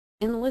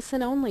in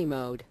listen-only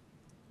mode.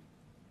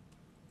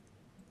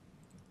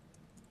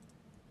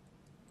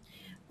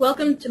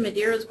 Welcome to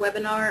Madeira's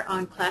webinar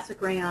on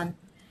Classic Rayon.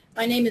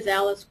 My name is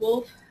Alice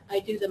Wolf. I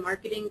do the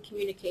marketing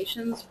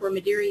communications for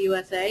Madeira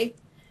USA.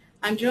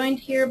 I'm joined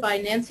here by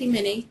Nancy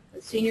Minnie,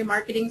 a senior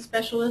marketing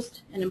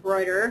specialist and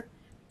embroiderer,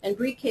 and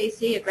Bree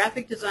Casey, a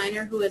graphic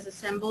designer who has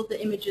assembled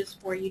the images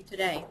for you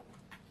today.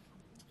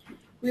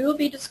 We will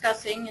be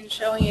discussing and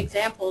showing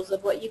examples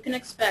of what you can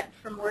expect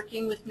from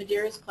working with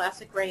Madeira's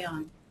Classic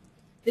Rayon.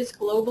 This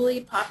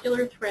globally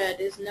popular thread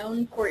is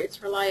known for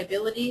its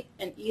reliability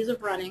and ease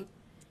of running,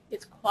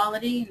 its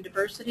quality and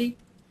diversity.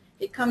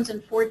 It comes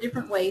in 4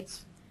 different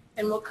weights,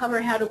 and we'll cover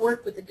how to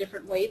work with the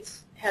different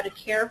weights, how to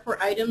care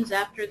for items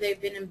after they've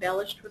been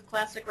embellished with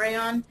Classic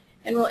Rayon,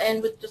 and we'll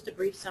end with just a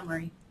brief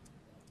summary.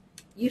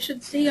 You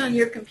should see on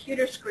your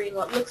computer screen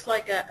what looks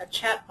like a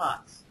chat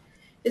box.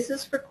 This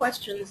is for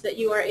questions that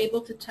you are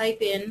able to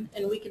type in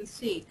and we can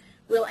see.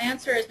 We'll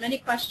answer as many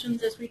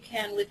questions as we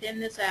can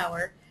within this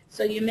hour,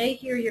 so you may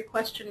hear your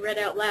question read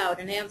out loud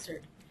and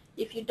answered.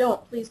 If you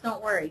don't, please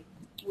don't worry.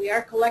 We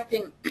are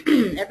collecting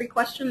every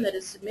question that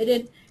is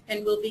submitted,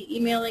 and we'll be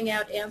emailing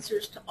out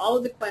answers to all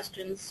of the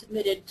questions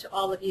submitted to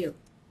all of you.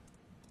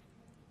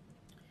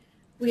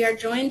 We are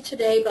joined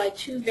today by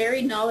 2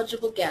 very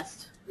knowledgeable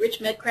guests, Rich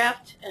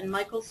Medcraft and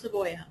Michael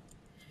Savoya.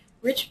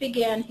 Rich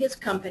began his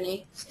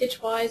company,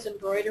 Stitchwise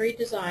Embroidery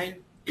Design,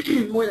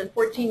 more than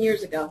 14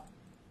 years ago.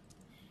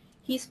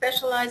 He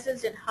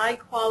specializes in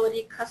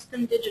high-quality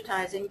custom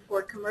digitizing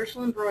for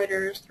commercial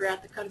embroiderers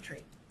throughout the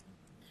country.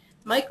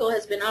 Michael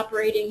has been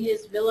operating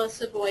his Villa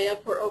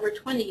Savoya for over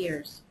 20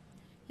 years.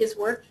 His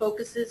work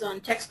focuses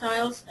on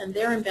textiles and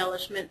their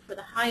embellishment for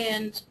the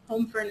high-end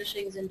home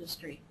furnishings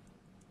industry.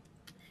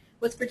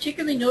 What's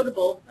particularly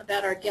notable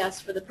about our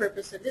guests for the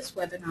purpose of this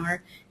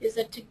webinar is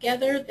that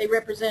together they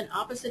represent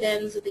opposite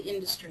ends of the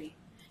industry.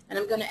 And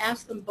I'm going to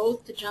ask them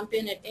both to jump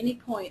in at any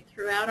point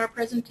throughout our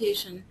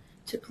presentation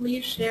to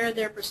please share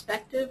their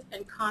perspective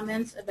and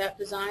comments about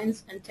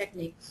designs and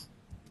techniques.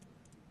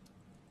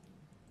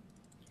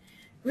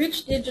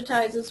 Rich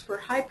digitizes for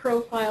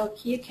high-profile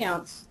key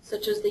accounts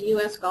such as the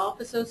U.S.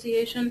 Golf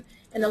Association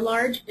and a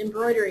large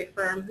embroidery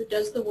firm who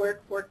does the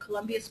work for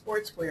Columbia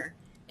Sportswear,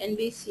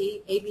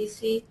 NBC,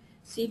 ABC,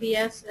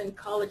 CBS, and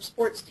college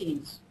sports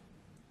teams.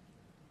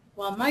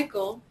 While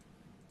Michael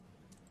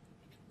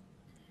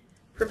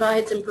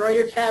provides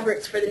embroidered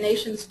fabrics for the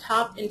nation's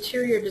top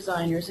interior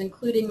designers,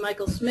 including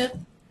Michael Smith,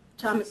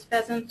 Thomas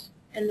Pheasant,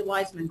 and the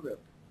Wiseman Group.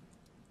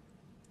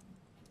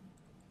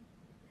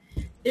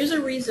 There's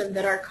a reason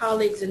that our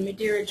colleagues in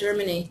Madeira,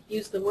 Germany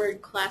use the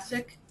word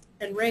classic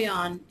and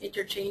rayon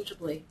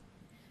interchangeably.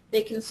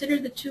 They consider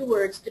the 2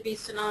 words to be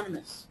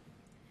synonymous.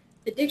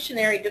 The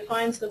dictionary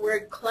defines the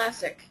word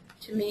classic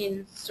to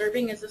mean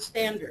serving as a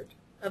standard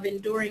of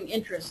enduring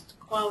interest,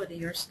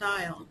 quality, or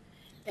style,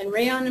 and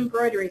rayon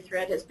embroidery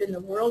thread has been the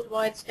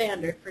worldwide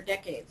standard for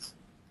decades.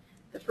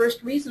 The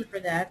first reason for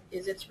that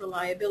is its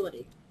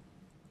reliability.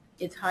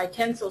 Its high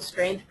tensile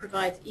strength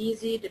provides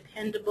easy,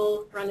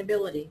 dependable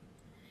runnability,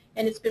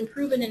 and it's been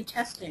proven in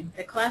testing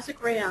that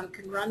classic rayon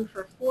can run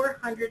for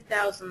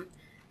 400,000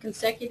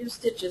 consecutive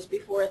stitches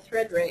before a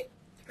thread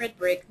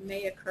break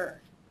may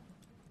occur.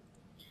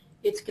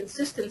 Its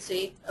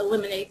consistency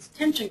eliminates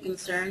tension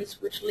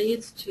concerns, which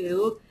leads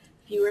to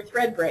fewer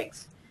thread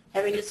breaks,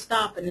 having to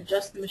stop and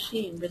adjust the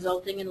machine,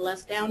 resulting in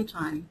less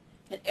downtime,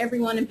 and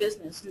everyone in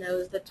business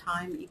knows that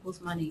time equals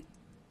money.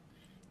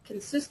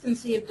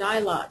 Consistency of dye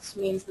lots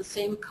means the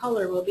same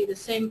color will be the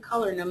same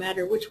color no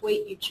matter which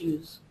weight you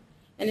choose.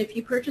 And if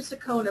you purchase a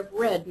cone of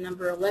red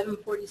number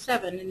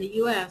 1147 in the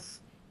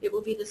U.S., it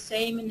will be the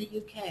same in the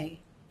UK,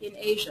 in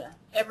Asia,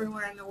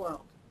 everywhere in the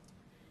world.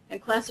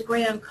 And Classic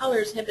Rayon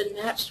colors have been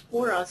matched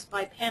for us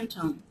by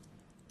Pantone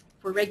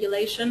for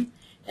regulation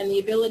and the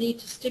ability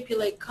to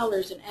stipulate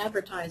colors in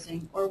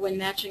advertising or when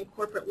matching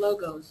corporate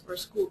logos or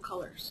school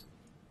colors.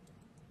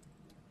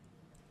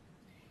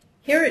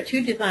 Here are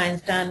 2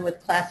 designs done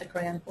with Classic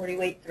Rayon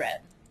 40-weight thread.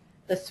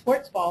 The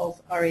sports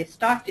balls are a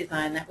stock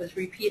design that was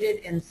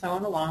repeated and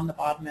sewn along the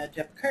bottom edge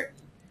of a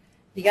curtain.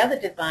 The other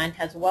design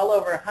has well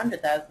over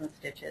 100,000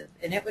 stitches,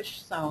 and it was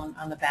sewn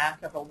on the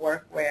back of a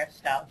workwear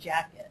style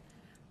jacket.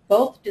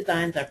 Both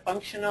designs are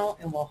functional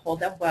and will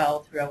hold up well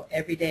throughout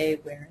everyday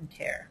wear and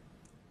tear.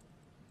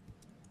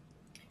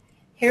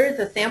 Here is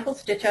a sample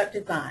stitch-out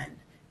design.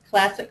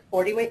 Classic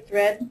 40-weight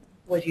thread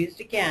was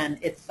used again.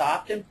 It's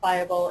soft and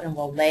pliable and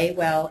will lay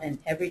well in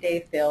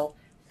everyday fill,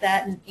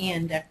 satin,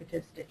 and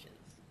decorative stitches.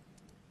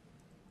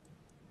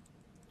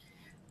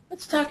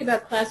 Let's talk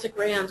about Classic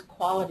Rayon's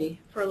quality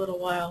for a little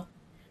while.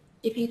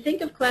 If you think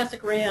of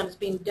Classic Rayon as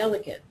being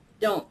delicate,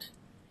 don't.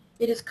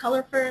 It is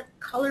color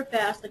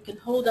fast and can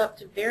hold up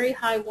to very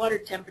high water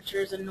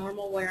temperatures and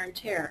normal wear and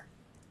tear.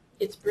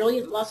 Its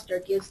brilliant luster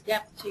gives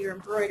depth to your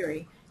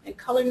embroidery, and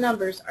color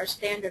numbers are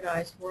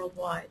standardized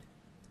worldwide.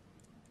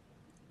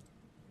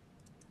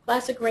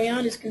 Classic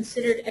Rayon is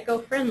considered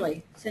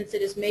eco-friendly since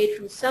it is made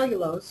from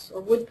cellulose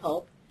or wood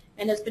pulp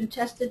and has been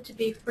tested to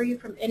be free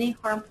from any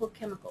harmful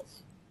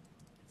chemicals.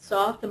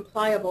 soft and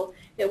pliable.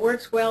 It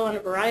works well on a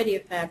variety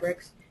of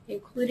fabrics,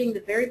 including the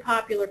very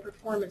popular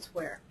performance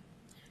wear.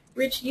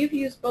 Rich, you've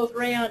used both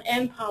rayon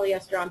and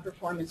polyester on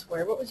performance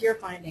wear. What was your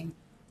finding?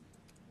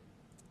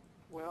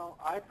 Well,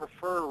 I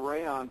prefer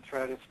rayon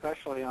thread,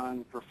 especially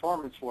on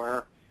performance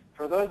wear.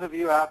 For those of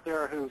you out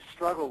there who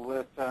struggle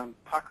with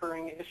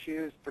puckering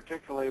issues,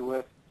 particularly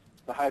with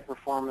the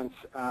high-performance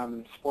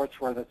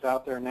sportswear that's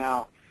out there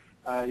now,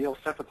 you'll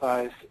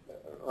sympathize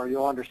or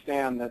you'll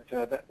understand that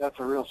that's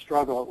a real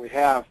struggle that we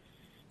have.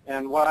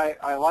 And why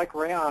I like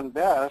rayon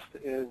best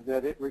is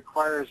that it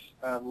requires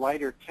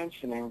lighter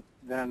tensioning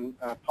than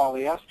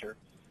polyester.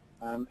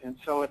 And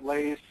so it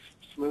lays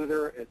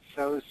smoother, it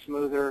sews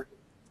smoother,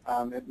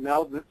 it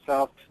melds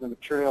itself to the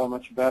material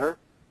much better.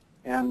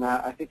 And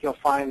I think you'll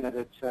find that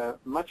it's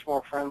much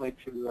more friendly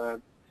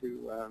to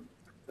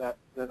that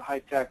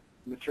high-tech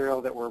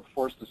material that we're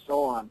forced to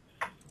sew on.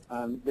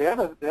 The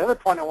other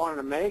point I wanted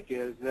to make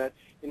is that,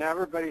 you know,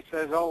 everybody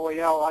says, oh, well,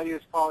 yeah, well, I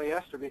use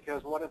polyester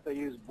because what if they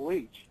use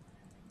bleach?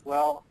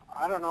 Well,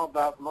 I don't know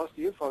about most of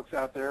you folks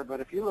out there, but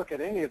if you look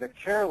at any of the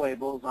care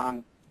labels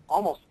on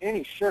almost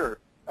any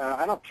shirt,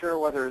 I don't care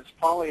whether it's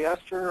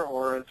polyester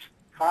or it's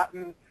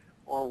cotton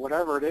or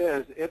whatever it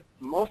is,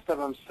 most of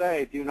them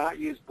say do not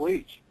use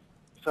bleach.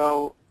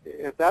 So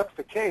if that's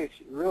the case,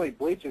 really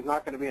bleach is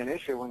not going to be an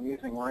issue when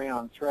using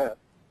rayon thread.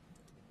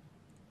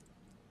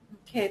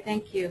 Okay,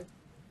 thank you.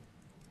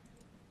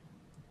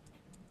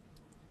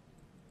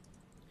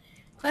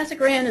 Classic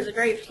rayon is a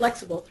very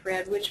flexible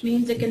thread, which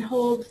means it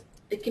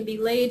can be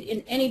laid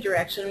in any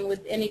direction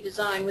with any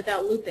design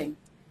without looping.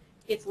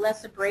 It's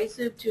less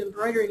abrasive to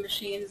embroidery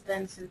machines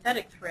than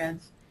synthetic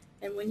threads,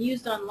 and when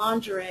used on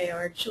lingerie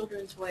or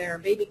children's wear or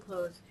baby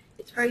clothes,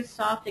 it's very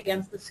soft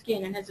against the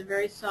skin and has a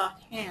very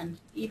soft hand,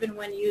 even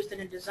when used in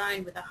a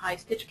design with a high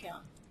stitch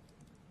count.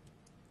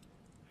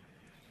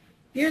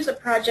 Here's a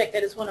project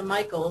that is one of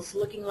Michael's,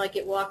 looking like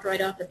it walked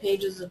right off the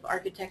pages of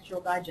Architectural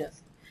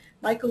Digest.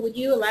 Michael, would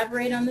you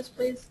elaborate on this,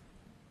 please?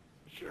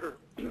 Sure.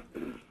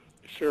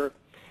 Sure.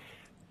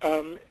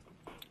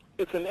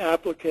 It's an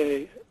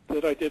applique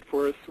that I did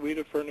for a suite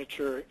of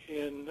furniture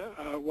in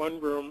one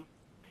room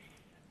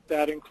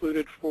that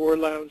included 4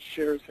 lounge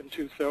chairs and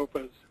 2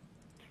 sofas.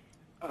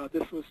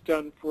 This was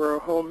done for a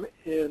home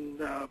in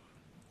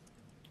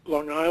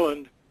Long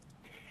Island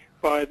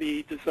by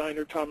the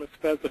designer Thomas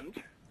Pheasant,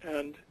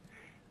 and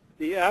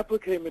the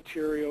applique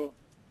material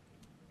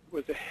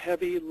was a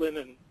heavy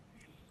linen.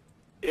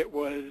 It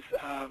was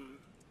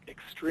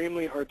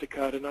extremely hard to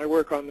cut, and I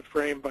work on the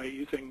frame by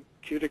using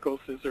cuticle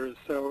scissors,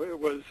 so it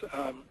was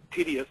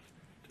tedious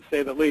to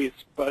say the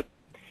least, but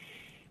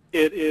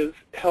it is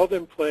held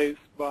in place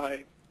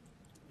by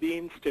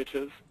bean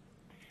stitches,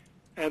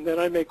 and then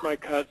I make my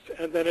cuts,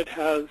 and then it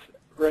has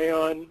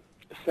rayon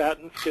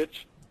satin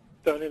stitch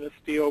done in a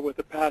steel with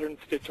a pattern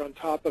stitch on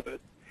top of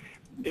it.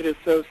 It is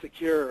so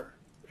secure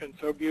and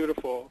so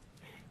beautiful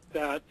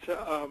that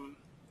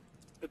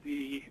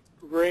the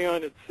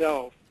rayon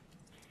itself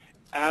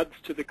adds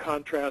to the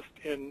contrast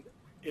in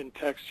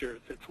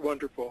textures. It's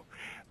wonderful.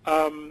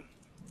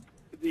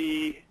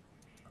 The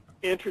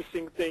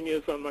interesting thing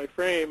is on my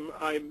frame,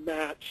 I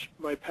match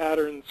my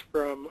patterns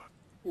from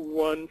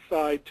one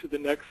side to the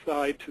next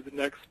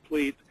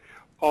pleat,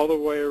 all the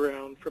way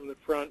around from the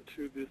front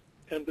to the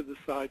end of the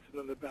sides, and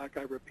then the back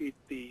I repeat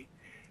the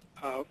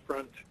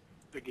front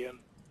again.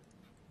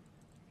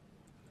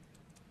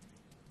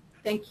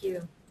 Thank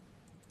you.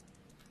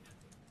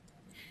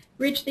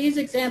 Rich, these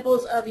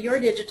examples of your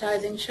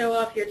digitizing show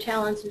off your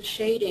talents in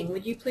shading.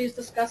 Would you please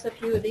discuss a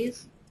few of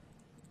these?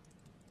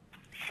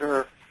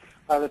 Sure.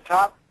 The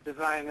top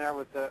design there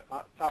with the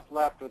top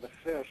left with the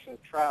fish, a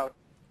trout,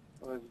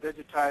 was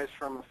digitized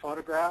from a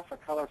photograph, a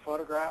color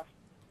photograph.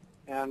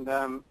 And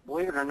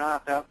believe it or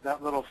not,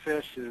 that little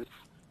fish is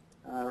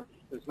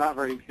not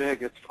very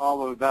big. It's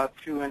all of about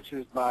 2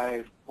 inches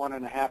by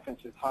 1.5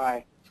 inches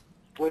high,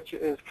 which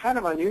is kind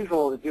of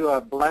unusual to do a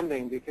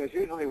blending, because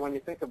usually when you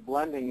think of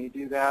blending, you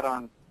do that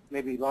on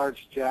maybe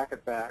large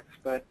jacket backs.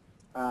 But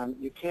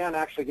you can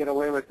actually get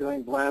away with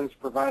doing blends,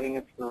 providing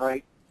it's the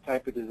right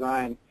type of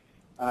design.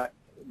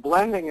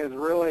 Blending is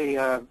really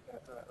a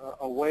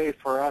way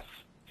for us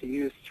to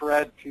use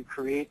thread to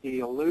create the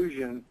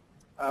illusion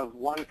of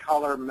one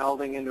color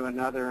melding into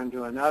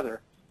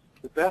another.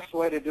 The best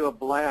way to do a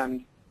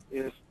blend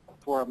is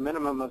for a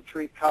minimum of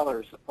 3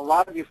 colors. A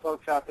lot of you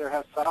folks out there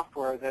have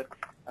software that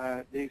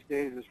these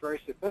days is very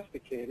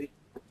sophisticated,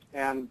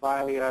 and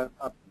by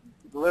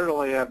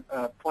literally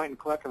a point and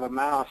click of a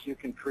mouse, you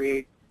can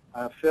create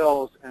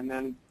fills and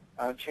then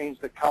change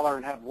the color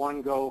and have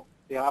one go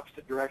the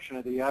opposite direction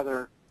of the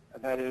other.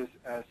 That is,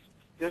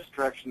 this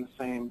direction the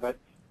same, but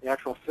the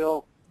actual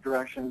fill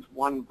directions,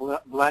 one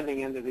blending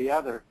into the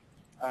other.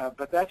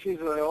 But that's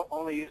usually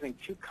only using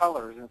 2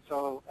 colors, and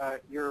so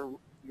you're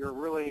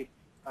really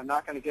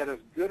not going to get as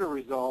good a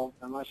result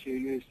unless you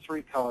use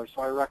 3 colors.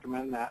 So I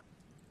recommend that.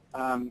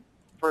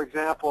 For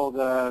example,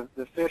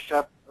 the fish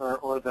up,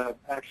 or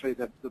actually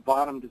the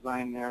bottom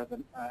design there, the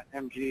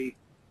MG,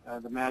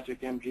 the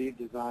Magic MG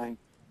design,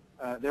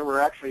 there were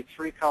actually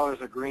 3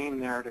 colors of green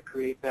there to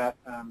create that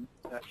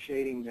that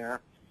shading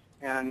there.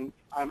 And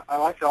I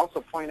like to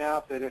also point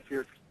out that if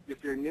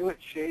you're new at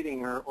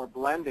shading or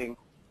blending,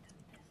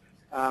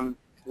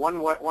 one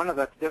of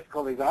the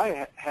difficulties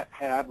I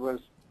had was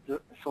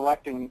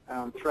selecting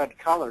thread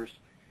colors.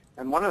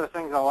 And one of the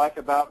things I like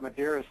about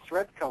Madeira's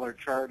thread color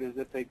chart is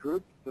that they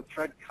group the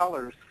thread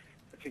colors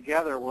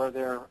together where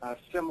they're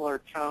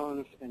similar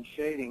tones and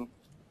shading.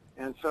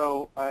 And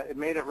so it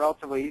made it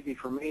relatively easy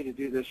for me to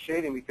do this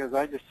shading because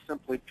I just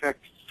simply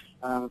picked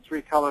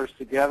 3 colors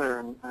together,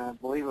 and I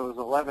believe it was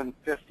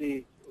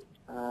 1150,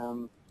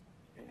 and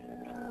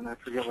I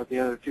forget what the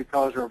other 2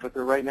 colors were, but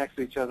they're right next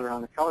to each other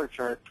on the color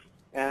chart,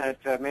 and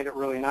it made it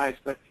really nice.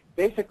 But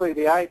basically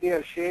the idea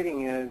of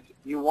shading is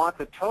you want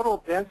the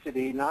total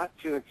density not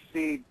to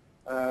exceed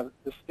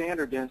the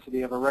standard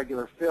density of a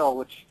regular fill,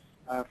 which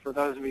for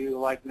those of you who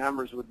like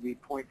numbers would be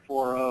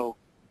 0.40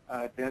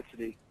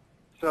 density.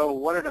 So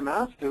what it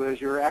amounts to is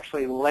you're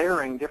actually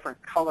layering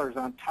different colors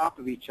on top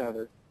of each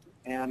other.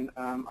 And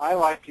I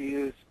like to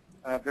use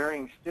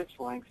varying stitch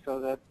lengths so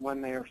that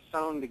when they are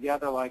sewn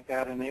together like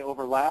that and they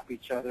overlap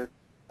each other,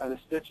 the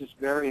stitches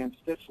vary in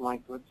stitch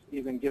length, which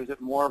even gives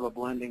it more of a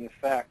blending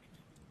effect.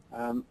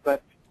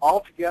 But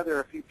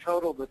altogether, if you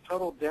total the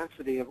total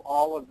density of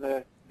all of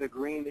the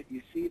green that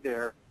you see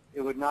there,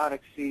 it would not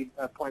exceed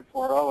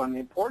 0.40. And the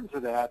importance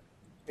of that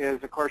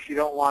is, of course, you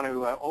don't want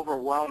to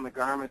overwhelm the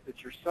garment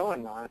that you're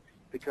sewing on,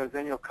 because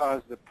then you'll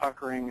cause the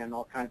puckering and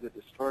all kinds of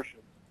distortion.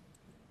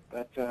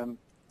 But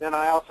then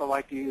I also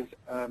like to use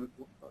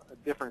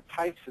different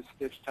types of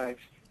stitch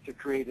types to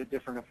create a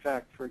different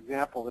effect. For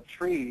example, the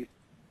trees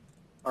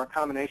are a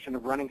combination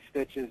of running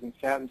stitches and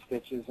satin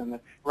stitches, and the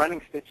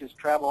running stitches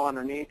travel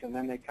underneath, and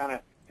then they kind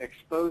of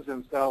expose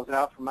themselves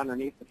out from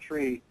underneath the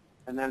tree,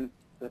 and then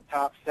the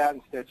top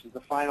satin stitch is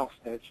the final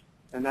stitch,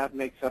 and that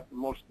makes up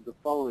most of the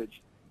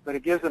foliage. But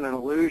it gives it an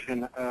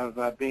illusion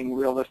of being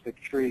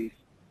realistic trees.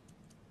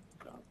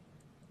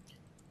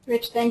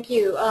 Rich, thank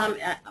you. I'm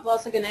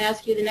also going to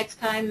ask you the next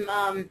time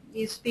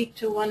you speak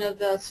to one of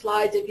the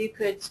slides, if you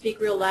could speak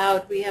real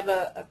loud. We have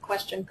a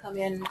question come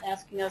in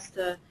asking us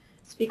to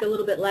speak a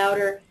little bit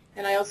louder.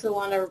 And I also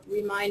want to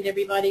remind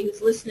everybody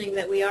who's listening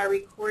that we are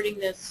recording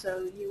this,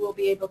 so you will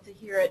be able to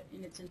hear it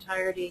in its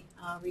entirety,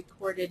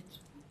 recorded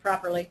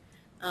properly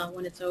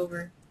when it's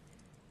over.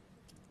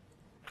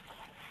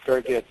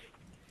 Very good.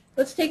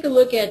 Let's take a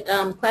look at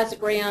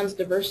Classic Rayon's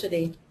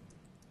diversity.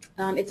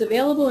 It's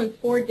available in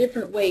 4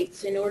 different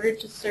weights in order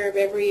to serve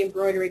every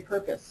embroidery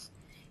purpose.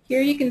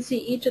 Here you can see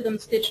each of them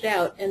stitched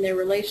out and their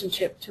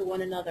relationship to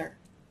one another.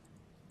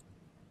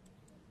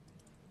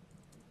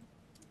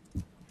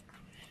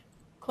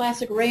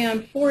 Classic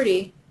Rayon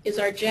 40 is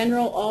our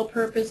general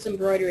all-purpose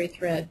embroidery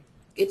thread.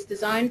 It's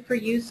designed for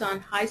use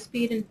on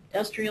high-speed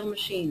industrial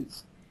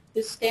machines.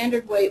 This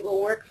standard weight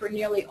will work for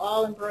nearly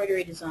all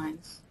embroidery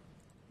designs.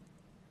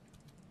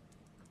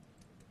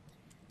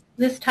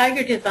 This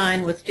tiger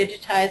design was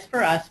digitized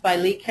for us by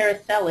Lee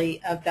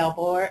Caraselli of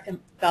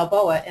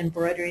Balboa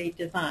Embroidery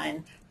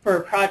Design for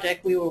a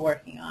project we were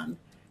working on.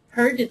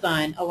 Her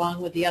design,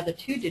 along with the other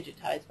 2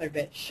 digitized by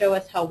Rich, show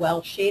us how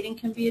well shading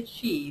can be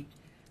achieved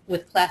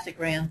with classic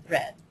rayon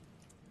thread.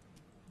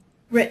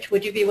 Rich,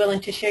 would you be willing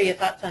to share your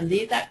thoughts on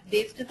these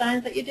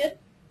designs that you did?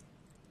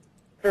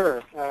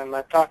 Sure.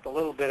 I talked a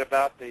little bit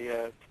about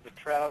the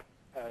trout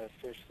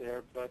fish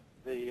there, but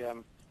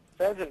the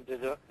pheasant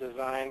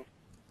design,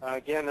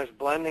 again, there's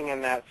blending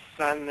in that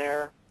sun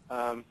there,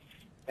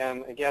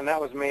 and again,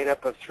 that was made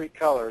up of 3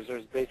 colors.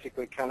 There's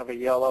basically kind of a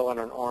yellow and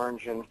an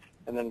orange and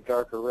then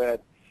darker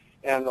red.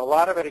 And a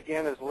lot of it,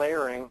 again, is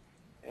layering,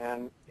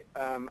 and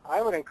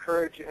I would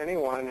encourage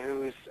anyone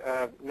who's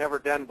never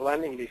done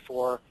blending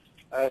before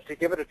to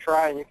give it a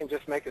try, and you can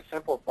just make a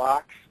simple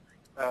box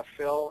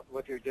fill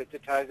with your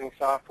digitizing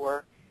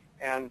software.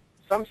 And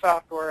some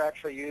software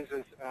actually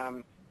uses,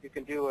 you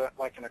can do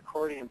like an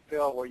accordion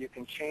fill where you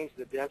can change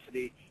the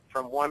density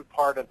from one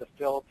part of the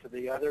fill to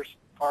the other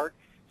part.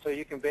 So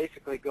you can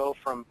basically go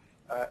from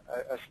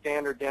a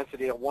standard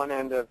density at one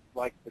end of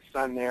like the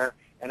sun there,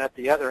 and at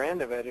the other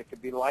end of it, it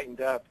could be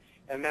lightened up.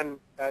 And then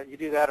you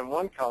do that in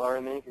one color,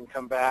 and then you can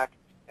come back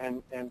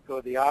and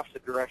go the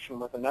opposite direction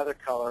with another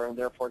color, and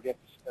therefore get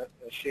a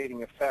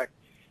shading effect.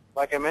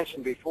 Like I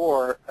mentioned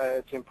before,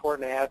 it's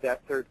important to add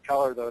that 3rd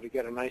color, though, to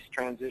get a nice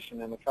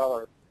transition in the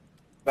color.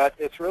 But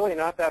it's really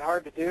not that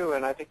hard to do,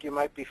 and I think you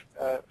might be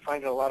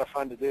find it a lot of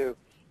fun to do.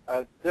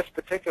 This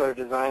particular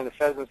design, the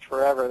Pheasants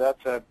Forever,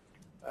 that's a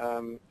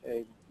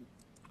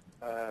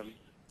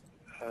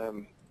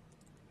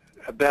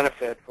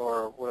benefit,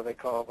 or what do they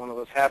call it, one of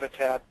those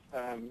habitat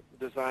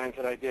designs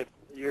that I did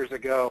years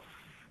ago.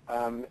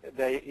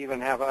 They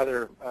even have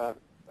other,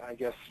 I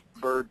guess,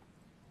 Birds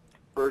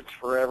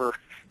Forever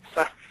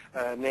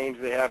names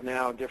they have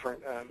now in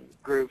different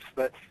groups.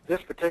 But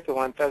this particular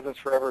one, Pheasants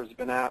Forever, has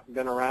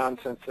been around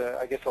since,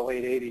 I guess, the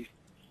late 80s.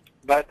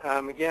 But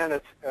again,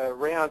 it's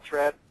rayon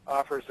thread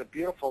offers a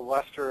beautiful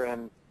luster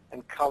and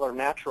color,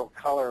 natural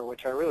color,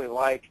 which I really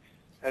like,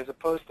 as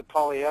opposed to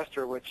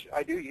polyester, which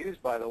I do use,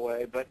 by the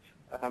way, but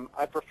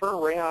I prefer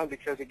rayon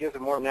because it gives a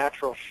more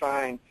natural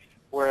shine,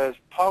 whereas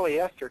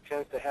polyester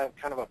tends to have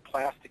kind of a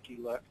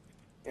plasticky look.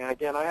 And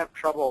again, I have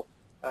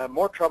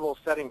more trouble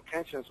setting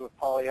tensions with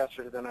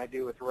polyester than I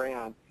do with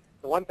rayon.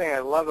 The one thing I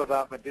love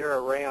about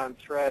Madeira rayon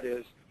thread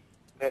is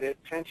that it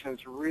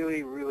tensions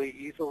really, really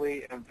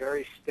easily and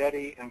very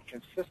steady and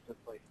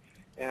consistently.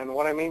 And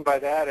what I mean by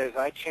that is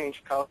I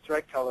change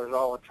thread colors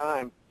all the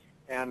time.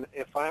 And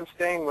if I'm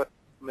staying with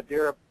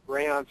Madeira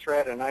rayon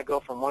thread and I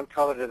go from one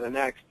color to the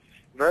next,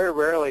 very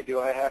rarely do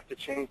I have to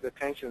change the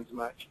tensions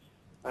much.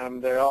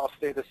 They all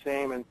stay the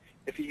same. And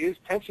if you use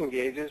tension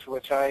gauges,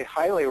 which I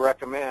highly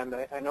recommend,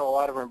 I know a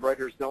lot of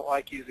embroiderers don't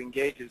like using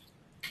gauges,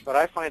 but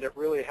I find it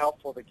really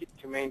helpful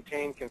to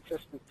maintain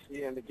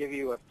consistency and to give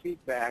you a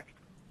feedback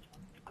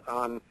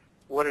on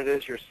what it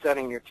is you're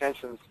setting your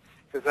tensions,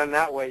 because then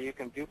that way you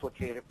can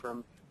duplicate it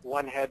from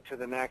one head to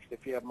the next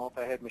if you have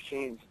multi-head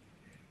machines.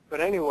 But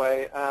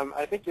anyway,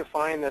 I think you'll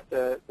find that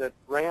the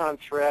rayon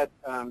thread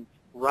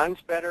runs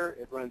better,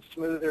 it runs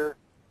smoother.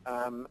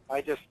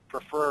 I just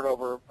prefer it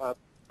over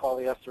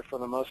polyester for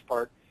the most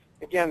part.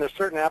 Again, there's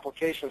certain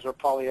applications where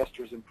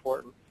polyester is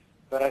important,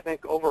 but I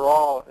think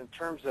overall, in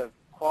terms of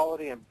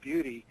quality and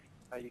beauty,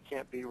 you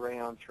can't beat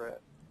rayon thread.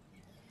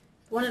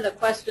 One of the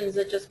questions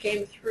that just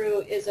came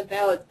through is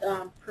about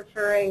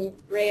preferring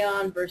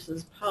rayon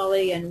versus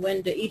poly, and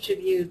when do each of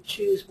you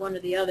choose one or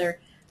the other.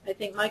 I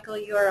think, Michael,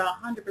 you're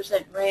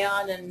 100%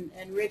 rayon,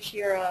 and Rich,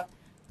 you're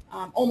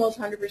almost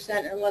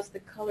 100% unless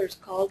the color's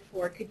called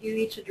for. Could you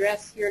each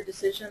address your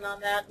decision on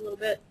that a little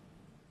bit?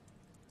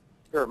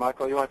 Sure.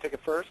 Michael, you want to take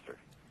it first? Or?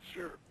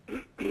 Sure.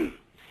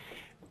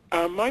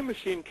 My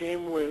machine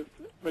came with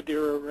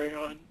Madeira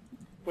rayon.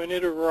 When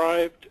it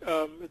arrived,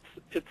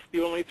 it's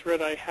the only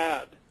thread I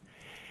had.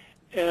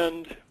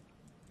 And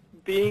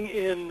being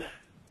in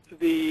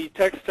the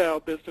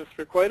textile business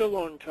for quite a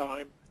long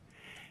time,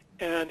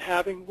 and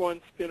having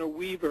once been a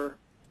weaver,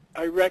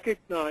 I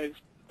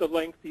recognized the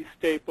lengthy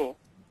staple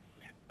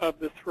of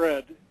the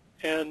thread,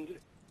 and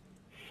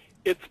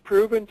it's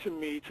proven to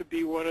me to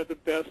be one of the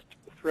best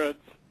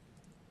threads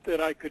that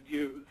I could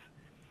use.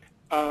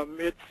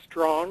 It's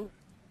strong,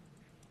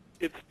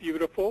 it's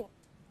beautiful,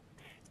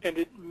 and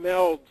it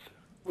melds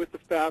with the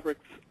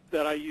fabrics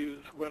that I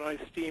use when I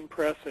steam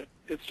press it.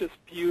 It's just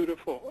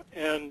beautiful.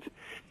 And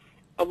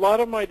a lot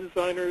of my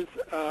designers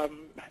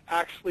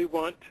actually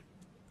want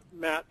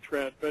matte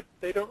thread, but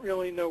they don't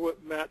really know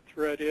what matte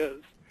thread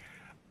is.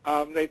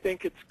 They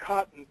think it's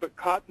cotton, but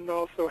cotton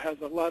also has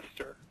a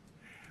luster.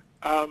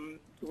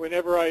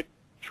 Whenever I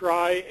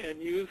try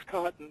and use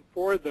cotton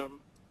for them,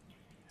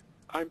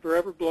 I'm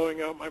forever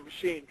blowing out my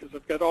machine because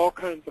I've got all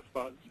kinds of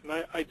fuzz,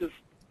 and I just,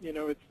 you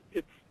know,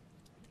 it's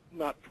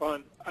not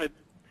fun.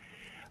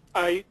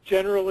 I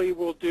generally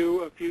will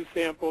do a few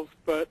samples,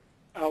 but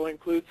I'll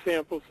include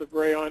samples of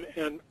rayon,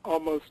 and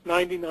almost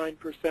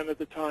 99% of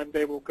the time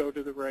they will go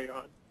to the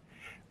rayon.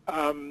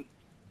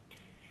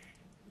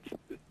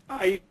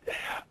 I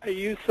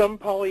use some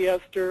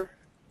polyester,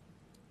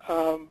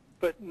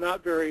 but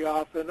not very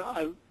often.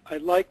 I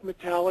like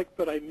metallic,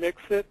 but I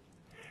mix it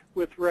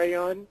with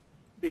rayon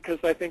because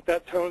I think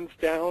that tones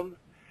down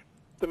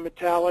the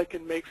metallic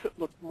and makes it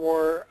look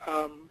more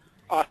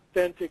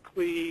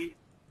authentically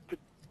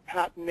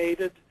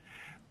patinated.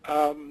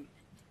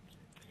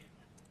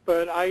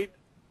 But I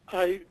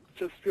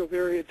just feel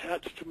very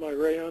attached to my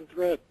rayon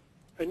thread.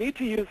 I need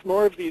to use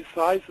more of these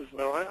sizes,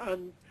 though.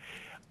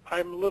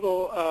 I'm a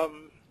little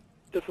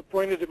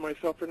disappointed in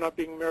myself for not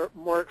being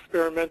more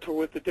experimental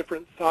with the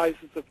different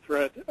sizes of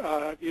thread.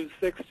 I've used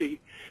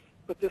 60,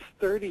 but this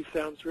 30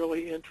 sounds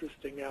really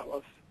interesting,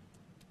 Alice.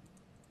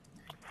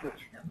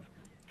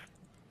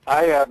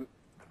 I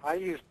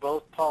use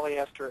both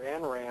polyester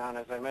and rayon,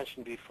 as I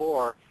mentioned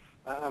before.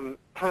 I'm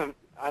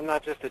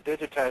not just a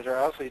digitizer.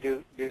 I also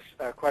do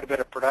quite a bit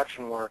of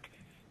production work.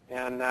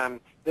 And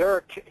there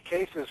are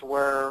cases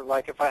where,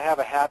 like if I have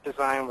a hat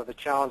design with a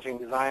challenging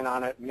design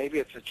on it, maybe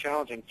it's a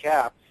challenging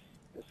cap.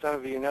 As some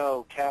of you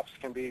know, caps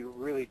can be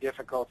really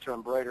difficult to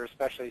embroider,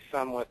 especially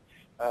some with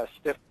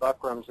stiff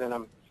buckrams in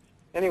them.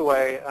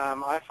 Anyway,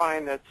 I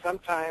find that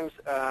sometimes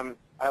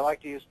I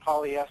like to use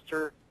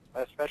polyester,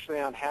 especially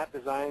on hat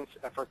designs,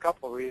 for a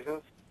couple of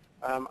reasons.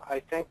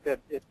 I think that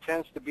it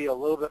tends to be a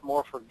little bit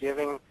more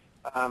forgiving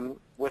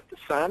with the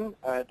sun.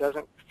 It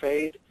doesn't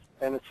fade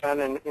in the sun,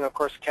 and of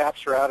course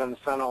caps are out in the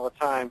sun all the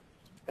time,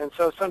 and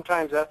so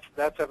sometimes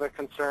that's of a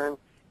concern.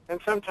 And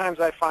sometimes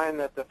I find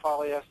that the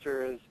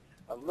polyester is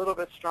a little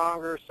bit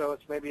stronger, so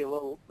it's maybe a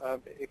little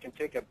it can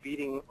take a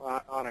beating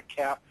on a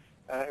cap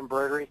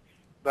embroidery.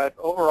 But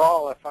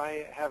overall, if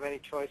I have any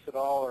choice at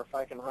all, or if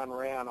I can run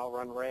rayon, I'll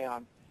run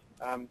rayon.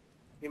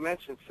 You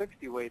mentioned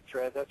 60 weight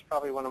thread. That's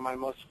probably one of my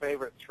most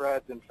favorite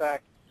threads. In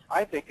fact,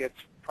 I think it's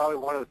probably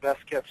one of the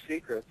best kept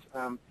secrets.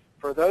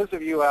 For those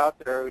of you out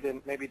there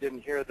who maybe didn't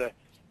hear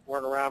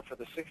weren't around for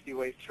the 60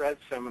 weight thread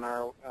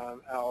seminar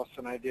Alice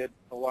and I did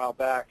a while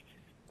back,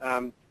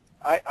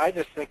 I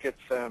just think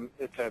it's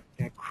a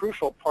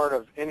crucial part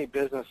of any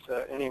business,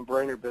 any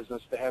embroidery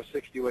business, to have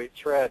 60 weight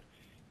thread.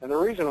 And the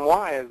reason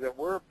why is that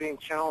we're being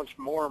challenged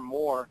more and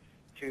more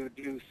to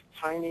do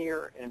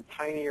tinier and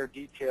tinier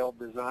detailed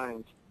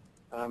designs.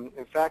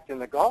 In fact, in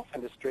the golf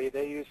industry,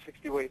 they use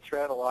 60-weight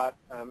thread a lot,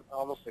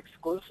 almost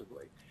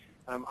exclusively.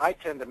 I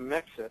tend to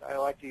mix it. I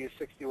like to use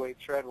 60-weight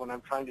thread when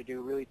I'm trying to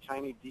do really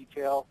tiny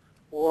detail,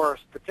 or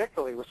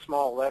particularly with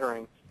small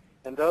lettering.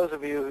 And those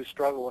of you who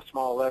struggle with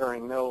small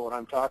lettering know what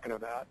I'm talking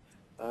about.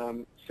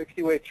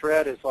 60-weight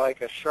thread is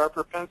like a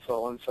sharper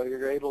pencil, and so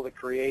you're able to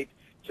create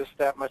just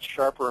that much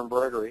sharper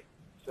embroidery.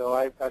 So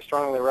I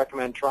strongly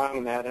recommend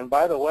trying that. And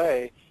by the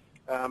way,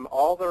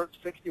 all the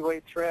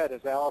 60-weight thread,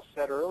 as Alice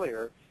said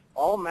earlier,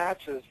 all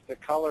matches the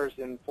colors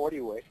in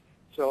 40-weight.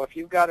 So if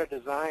you've got a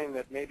design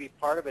that maybe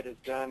part of it is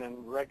done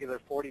in regular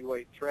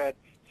 40-weight thread,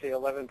 say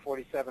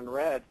 1147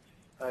 red,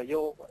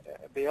 you'll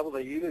be able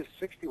to use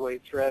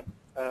 60-weight thread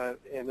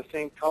in the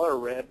same color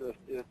red.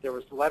 If there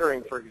was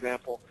lettering, for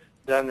example,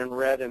 done in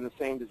red in the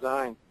same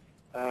design.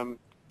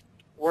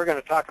 We're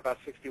going to talk about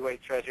 60-weight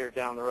thread here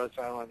down the road,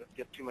 so I don't want to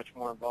get too much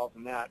more involved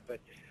in that. But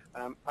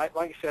like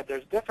I said,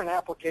 there's different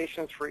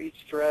applications for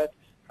each thread.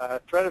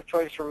 Thread of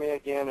choice for me,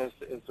 again, is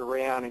the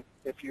rayon.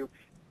 If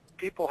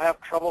people have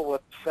trouble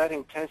with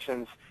setting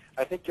tensions,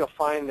 I think you'll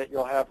find that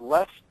you'll have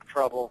less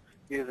trouble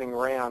using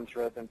rayon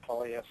thread than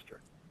polyester.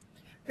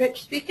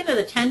 Rich, speaking of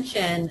the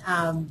tension,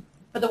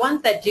 for the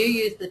ones that do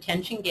use the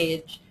tension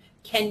gauge,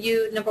 can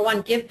you, number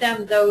one, give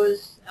them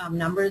those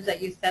numbers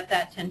that you set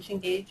that tension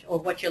gauge, or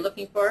what you're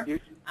looking for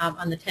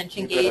on the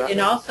tension gauge,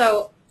 and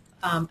also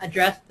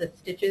address the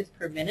stitches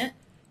per minute,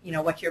 you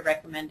know, what your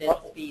recommended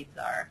speeds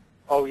are?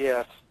 Oh,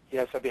 yes.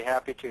 Yes, I'd be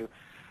happy to.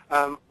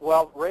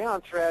 Well,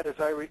 rayon thread, as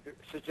I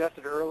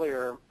suggested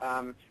earlier,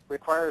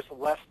 requires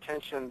less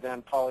tension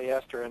than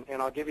polyester,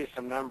 and I'll give you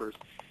some numbers.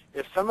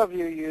 If some of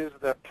you use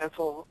the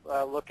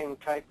pencil-looking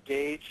type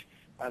gauge,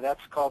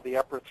 that's called the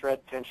upper thread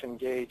tension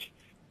gauge.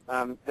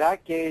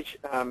 That gauge,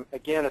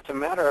 again, it's a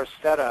matter of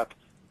setup.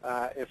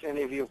 If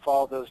any of you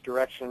follow those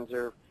directions,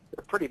 they're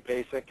pretty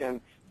basic,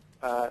 and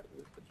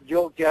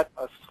you'll get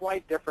a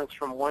slight difference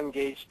from one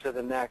gauge to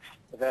the next.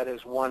 That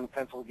is one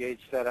pencil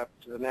gauge setup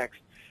to the next.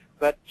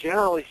 But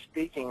generally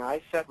speaking,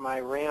 I set my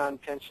rayon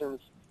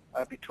tensions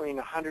between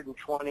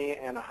 120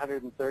 and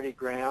 130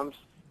 grams,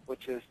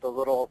 which is the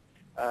little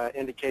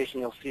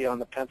indication you'll see on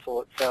the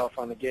pencil itself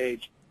on the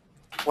gauge.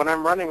 When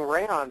I'm running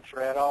rayon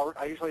thread,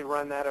 I usually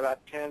run that about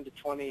 10 to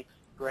 20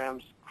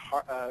 grams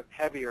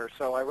heavier,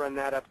 so I run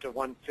that up to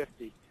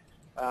 150.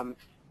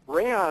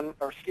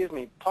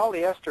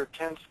 Polyester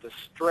tends to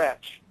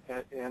stretch,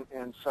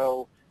 and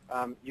so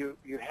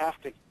you have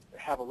to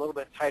have a little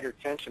bit tighter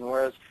tension,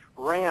 whereas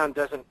rayon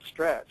doesn't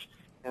stretch.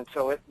 And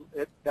so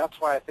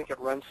that's why I think it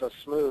runs so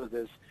smooth,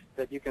 is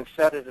that you can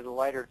set it at a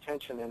lighter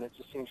tension and it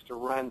just seems to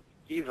run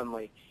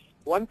evenly.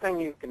 One thing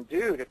you can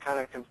do to kind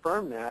of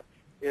confirm that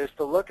is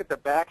to look at the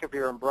back of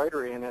your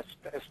embroidery, and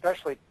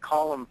especially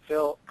column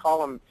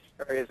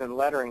areas and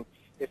lettering.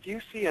 If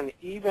you see an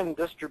even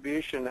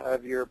distribution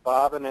of your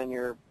bobbin and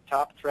your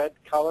top thread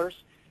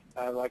colors,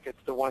 like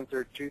it's the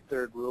 1/3,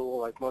 2/3 rule,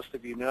 like most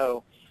of you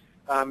know,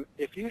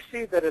 if you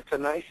see that it's a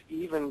nice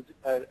even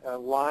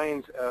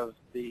lines of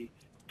the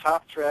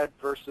top thread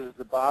versus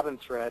the bobbin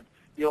thread,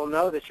 you'll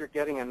know that you're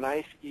getting a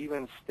nice,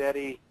 even,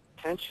 steady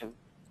tension.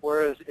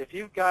 Whereas if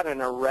you've got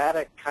an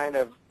erratic kind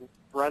of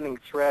running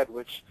thread,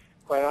 which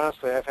quite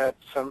honestly I've had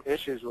some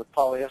issues with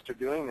polyester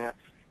doing that,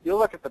 you'll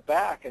look at the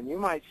back and you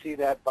might see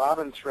that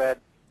bobbin thread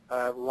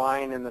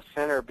line in the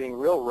center being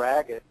real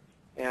ragged,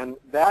 and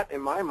that,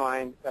 in my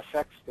mind,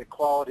 affects the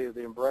quality of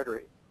the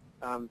embroidery.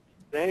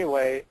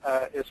 Anyway,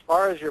 as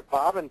far as your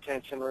bobbin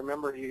tension,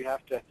 remember you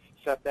have to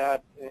set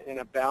that in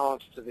a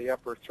balance to the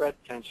upper thread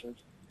tensions.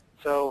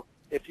 So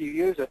if you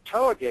use a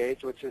TOA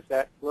gauge, which is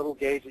that little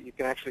gauge that you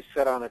can actually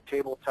set on a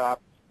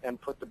tabletop and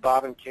put the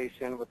bobbin case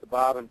in with the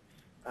bobbin,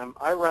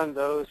 I run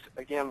those,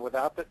 again,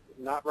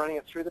 not running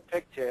it through the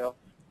pigtail,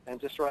 and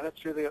just run it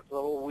through the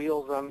little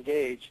wheels on the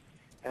gauge.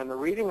 And the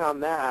reading on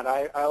that,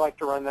 I like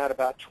to run that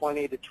about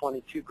 20 to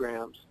 22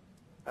 grams.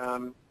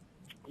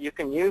 You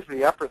can use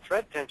the upper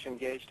thread tension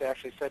gauge to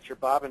actually set your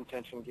bobbin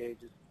tension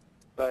gauges,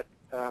 but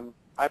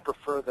I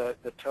prefer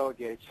the TOA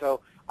gauge.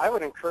 So I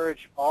would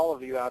encourage all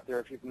of you out there,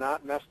 if you've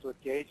not messed with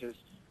gauges,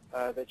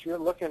 that you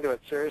look into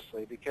it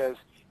seriously, because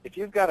if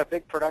you've got a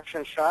big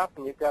production shop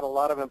and you've got a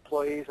lot of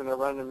employees and they're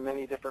running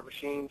many different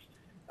machines,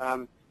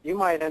 you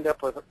might end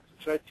up with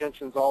thread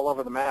tensions all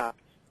over the map.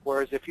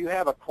 Whereas if you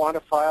have a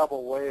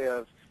quantifiable way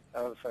of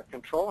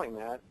controlling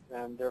that,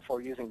 and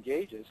therefore using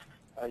gauges,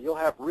 you'll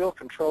have real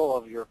control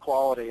of your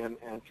quality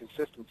and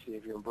consistency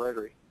of your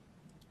embroidery.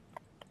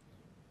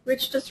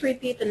 Rich, just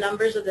repeat the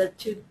numbers of the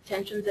two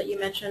tensions that you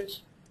mentioned,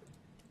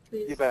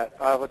 please. You bet.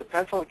 With the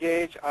pencil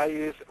gauge, I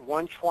use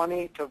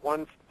 120 to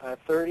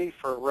 130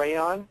 for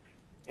rayon,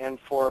 and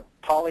for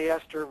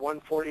polyester,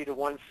 140 to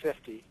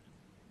 150.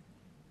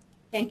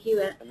 Thank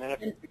you. And then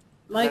if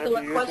Michael,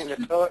 a you're question?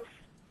 using the TOA,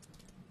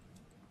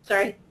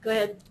 Sorry, go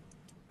ahead.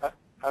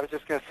 I was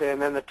just going to say,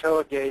 and then the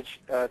TOA gauge,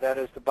 that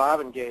is the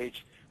bobbin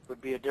gauge,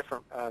 would be a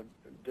different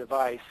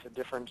device, a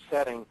different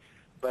setting,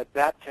 but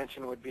that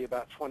tension would be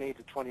about 20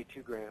 to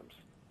 22 grams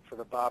for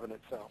the bobbin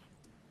itself.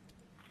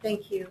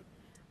 Thank you.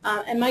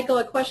 And Michael,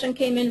 a question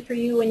came in for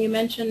you when you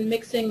mentioned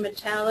mixing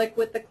metallic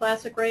with the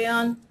classic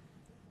rayon.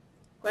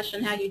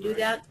 Question how you do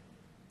that?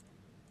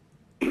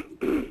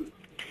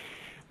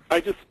 I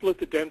just split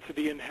the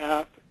density in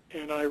half,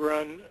 and I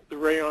run the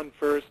rayon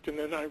first, and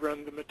then I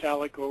run the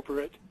metallic over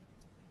it,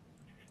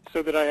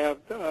 so that I have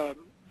a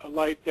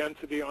light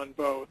density on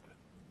both.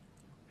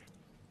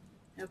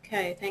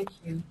 Okay, thank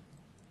you.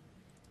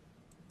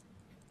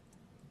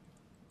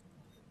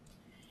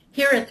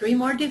 Here are 3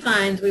 more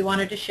designs we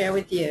wanted to share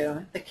with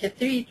you. The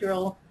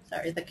cathedral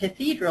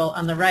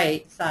on the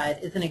right side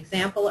is an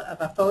example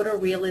of a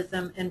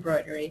photorealism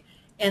embroidery,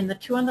 and the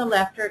 2 on the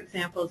left are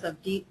examples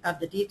of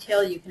the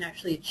detail you can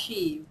actually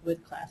achieve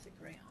with classic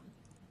rayon.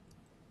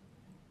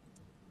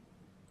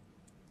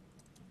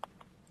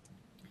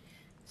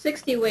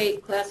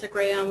 .60-weight classic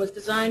rayon was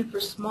designed for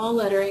small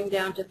lettering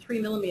down to 3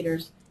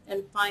 millimeters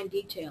and fine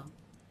detail.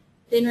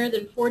 Thinner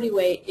than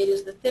 40-weight, it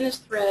is the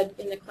thinnest thread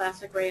in the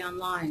classic rayon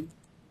line.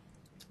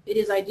 It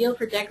is ideal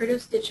for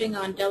decorative stitching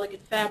on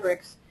delicate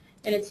fabrics,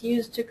 and it's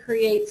used to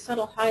create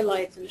subtle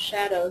highlights and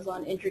shadows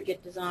on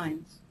intricate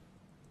designs.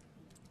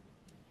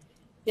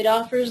 It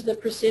offers the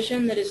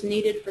precision that is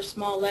needed for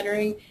small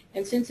lettering,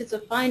 and since it's a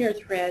finer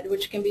thread,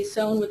 which can be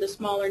sewn with a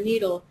smaller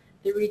needle,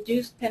 the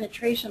reduced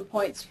penetration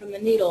points from the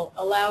needle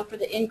allow for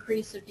the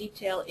increase of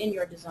detail in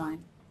your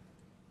design.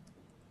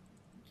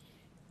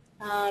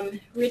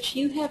 Rich,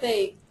 you have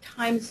a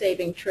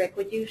time-saving trick.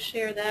 Would you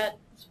share that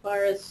as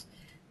far as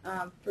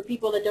for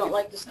people that don't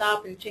like to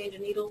stop and change a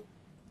needle?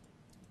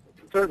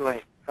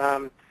 Certainly.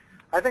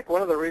 I think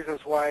one of the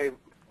reasons why,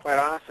 quite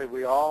honestly,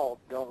 we all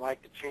don't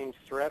like to change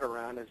thread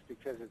around is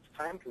because it's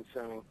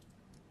time-consuming.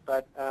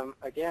 But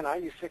again, I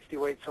use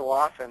 60-weight so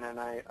often, and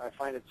I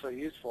find it so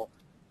useful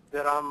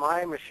that on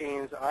my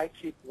machines, I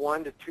keep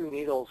 1 to 2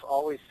 needles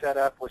always set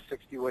up with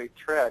 60-weight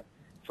thread.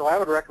 So I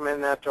would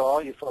recommend that to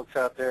all you folks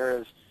out there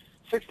is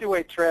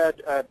 60-weight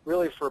thread,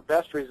 really for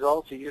best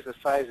results, you use a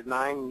size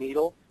 9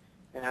 needle.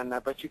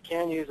 But you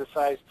can use a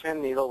size 10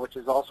 needle, which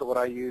is also what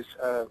I use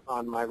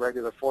on my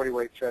regular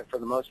 40-weight thread for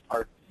the most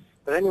part.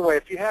 But anyway,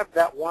 if you have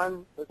that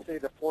one, let's say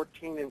the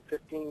 14 and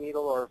 15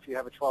 needle, or if you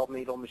have a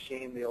 12-needle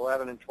machine, the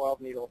 11 and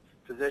 12-needle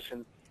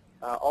position,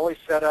 always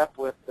set up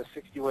with the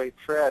 60-weight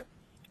thread,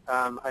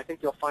 I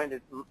think you'll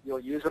find you'll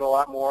use it a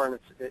lot more, and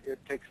it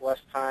takes less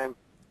time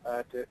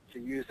to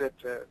use it.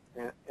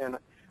 And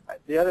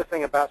the other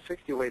thing about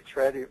 60-weight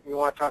thread, you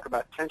want to talk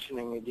about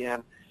tensioning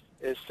again,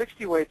 is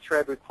 60-weight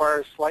thread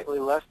requires slightly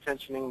less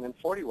tensioning than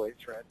 40-weight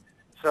thread.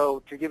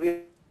 So to give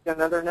you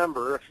another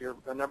number, if you're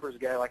a numbers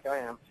guy like I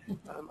am,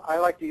 I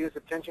like to use a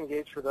tension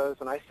gauge for those,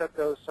 and I set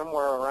those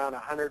somewhere around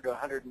 100 to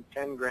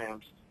 110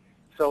 grams.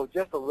 So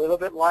just a little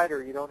bit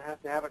lighter. You don't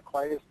have to have it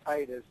quite as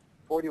tight as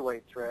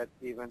 40-weight thread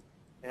even,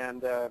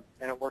 and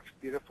it works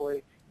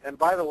beautifully. And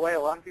by the way, a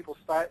lot of people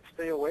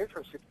stay away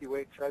from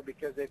 60-weight thread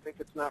because they think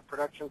it's not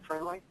production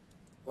friendly.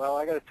 Well,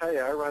 I got to tell you,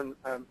 I run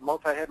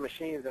multi-head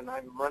machines, and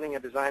I'm running a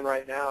design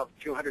right now of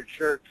 200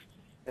 shirts,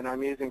 and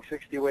I'm using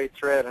 60-weight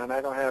thread, and I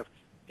don't have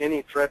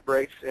any thread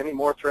breaks, any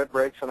more thread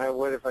breaks than I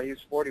would if I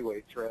used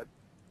 40-weight thread.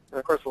 And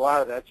of course, a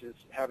lot of that's just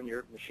having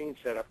your machine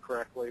set up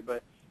correctly.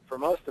 But for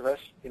most of us,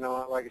 you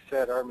know, like I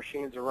said, our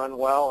machines are run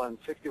well, and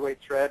 60-weight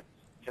thread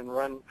can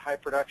run high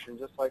production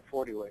just like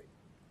 40-weight.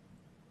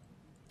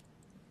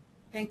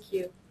 Thank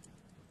you.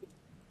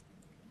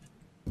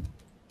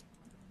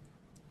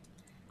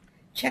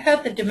 Check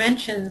out the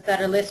dimensions that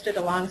are listed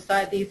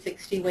alongside these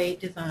 60-weight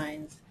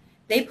designs.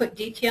 They put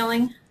the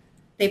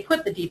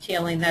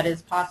detailing that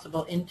is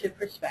possible into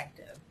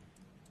perspective.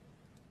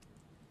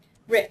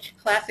 Rich,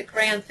 Classic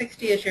Rayon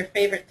 60 is your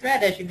favorite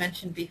thread, as you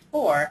mentioned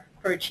before,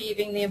 for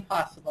achieving the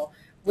impossible.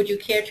 Would you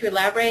care to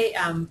elaborate?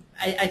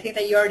 I think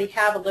that you already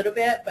have a little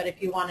bit, but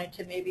if you wanted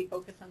to maybe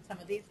focus on some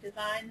of these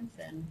designs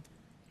and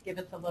give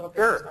us a little bit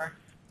more.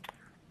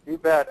 You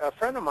bet. A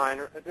friend of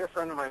mine, a dear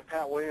friend of mine,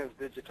 Pat Williams,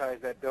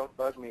 digitized that Don't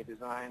Bug Me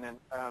design. And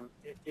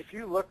if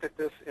you looked at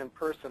this in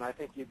person, I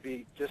think you'd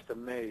be just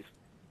amazed.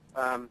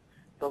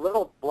 The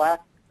little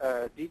black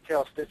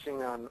detail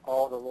stitching on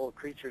all the little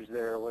creatures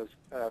there was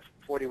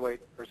 60-weight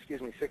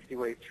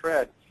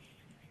thread.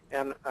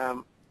 And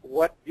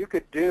what you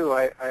could do,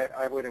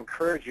 I would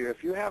encourage you,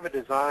 if you have a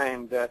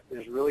design that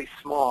is really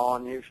small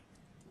and you've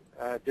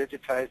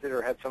digitized it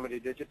or had somebody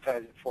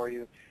digitize it for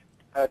you,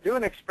 do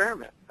an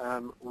experiment.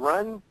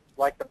 Run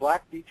like the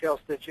black detail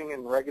stitching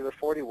in regular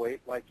 40-weight,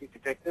 like you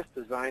could take this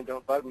design,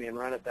 Don't Bug Me, and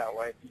run it that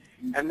way.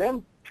 And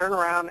then turn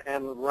around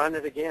and run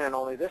it again,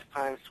 only this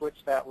time switch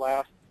that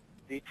last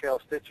detail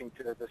stitching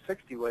to the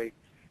 60-weight,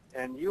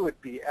 and you would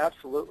be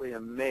absolutely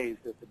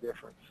amazed at the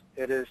difference.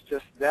 It is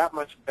just that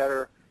much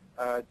better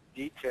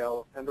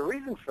detail. And the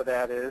reason for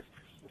that is,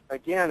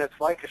 again, it's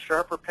like a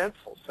sharper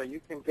pencil, so you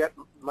can get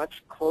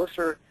much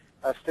closer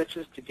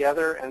stitches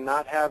together and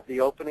not have the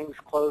openings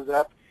close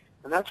up.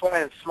 And that's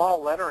why in small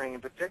lettering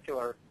in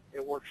particular,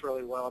 it works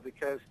really well,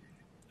 because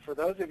for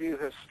those of you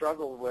who have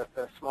struggled with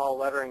small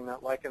lettering,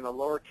 that like in the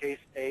lowercase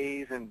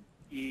a's and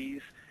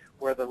e's,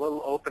 where the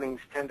little openings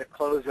tend to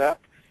close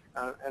up,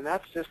 And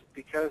that's just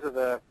because of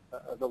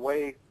the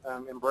way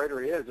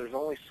embroidery is. There's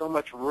only so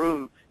much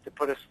room to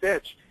put a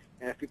stitch,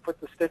 and if you put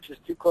the stitches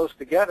too close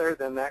together,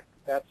 then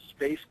that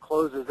space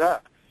closes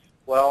up.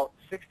 Well,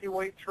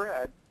 60-weight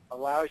thread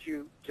allows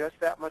you just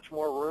that much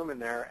more room in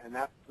there, and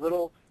that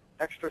little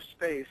extra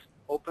space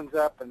opens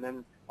up, and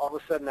then all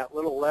of a sudden that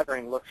little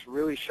lettering looks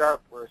really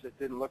sharp, whereas it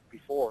didn't look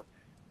before.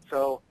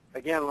 So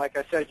again, like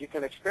I said, you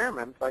can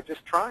experiment by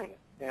just trying it,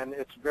 and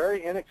it's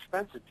very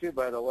inexpensive too,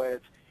 by the way.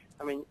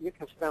 I mean, you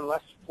can spend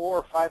less, $4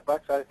 or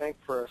 $5, I think,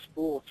 for a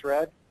spool of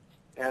thread,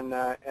 and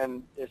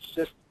it's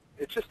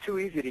just too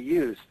easy to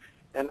use.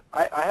 And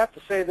I have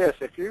to say this: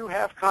 if you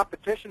have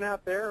competition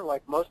out there,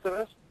 like most of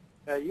us,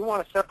 you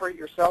want to separate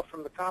yourself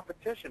from the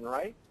competition,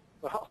 right?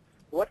 Well,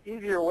 what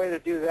easier way to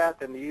do that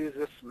than to use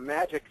this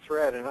magic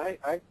thread? And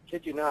I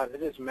kid you not,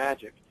 it is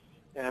magic.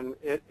 And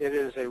it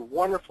is a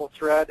wonderful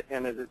thread,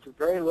 and it's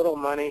very little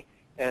money,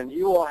 and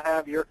you will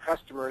have your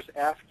customers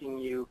asking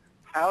you,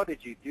 how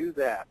did you do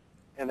that?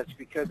 And it's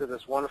because of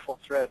this wonderful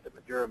thread that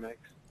Madeira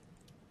makes.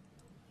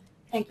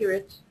 Thank you,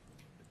 Rich.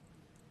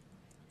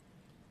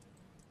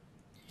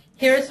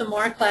 Here are some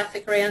more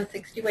classic rayon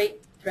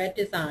 60-weight thread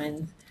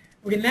designs.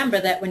 Remember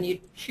that when you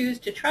choose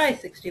to try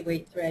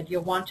 60-weight thread,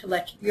 you'll want to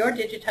let your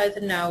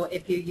digitizer know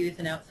if you use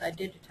an outside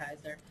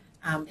digitizer.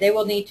 They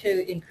will need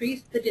to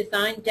increase the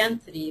design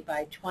density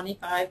by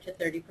 25 to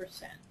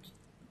 30%.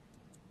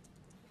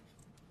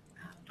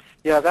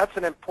 Yeah, that's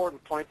an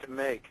important point to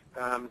make.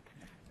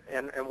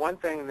 And one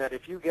thing that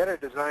if you get a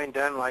design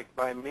done like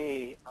by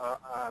me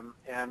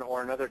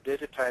or another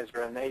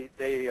digitizer, and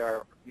they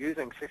are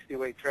using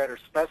 60-weight thread or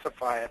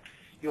specify it,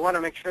 you want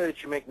to make sure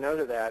that you make note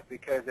of that,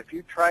 because if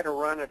you try to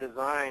run a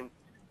design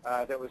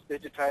that was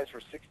digitized for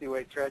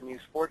 60-weight thread and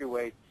use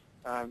 40-weight,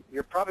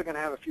 you're probably going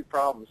to have a few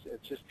problems.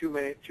 It's just too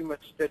much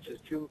stitches,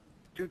 too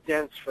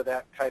dense for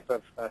that type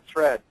of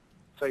thread.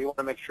 So you want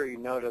to make sure you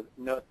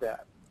note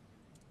that.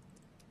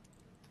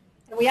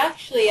 And we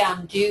actually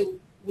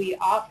we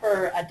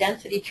offer a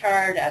density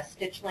chart, a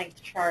stitch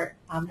length chart,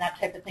 that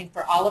type of thing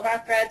for all of our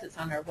threads. It's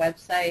on our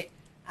website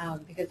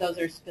because those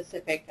are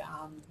specific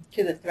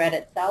to the thread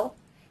itself.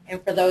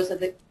 And for those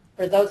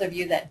of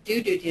you that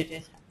do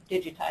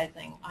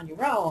digitizing on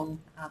your own,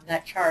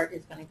 that chart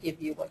is going to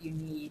give you what you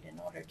need in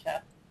order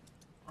to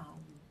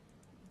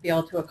be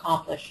able to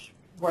accomplish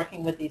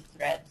working with these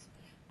threads.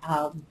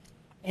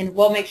 And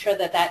we'll make sure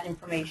that that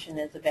information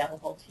is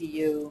available to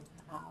you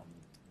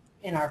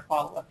in our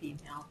follow-up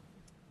email.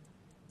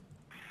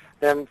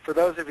 And for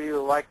those of you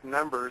who like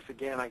numbers,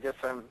 again, I guess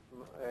I'm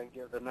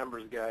the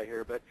numbers guy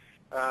here, but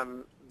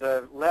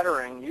the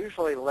lettering,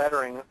 usually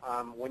lettering,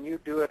 when you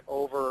do it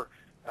over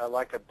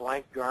like a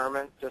blank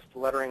garment, just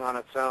lettering on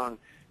its own,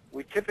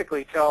 we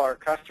typically tell our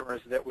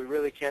customers that we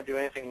really can't do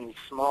anything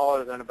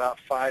smaller than about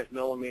 5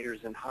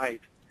 millimeters in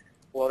height.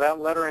 Well, that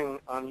lettering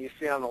you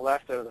see on the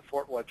left of the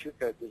Fort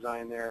Huachuca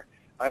design there,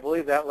 I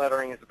believe that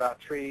lettering is about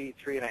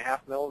 3.5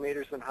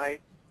 millimeters in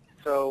height.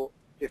 So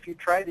if you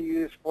try to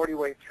use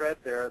 40-weight thread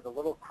there, the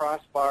little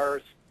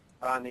crossbars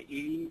on the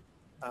E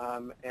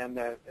and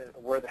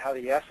how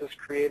the S is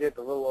created,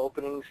 the little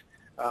openings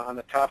on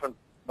the top and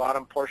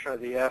bottom portion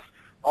of the S,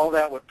 all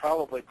that would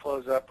probably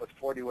close up with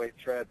 40-weight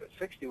thread, but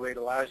 60-weight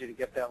allows you to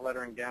get that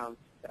lettering down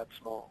that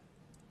small.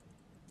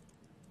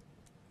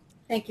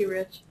 Thank you,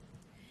 Rich.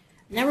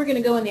 Now we're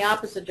going to go in the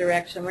opposite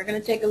direction. We're going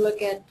to take a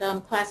look at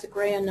Classic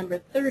Rayon number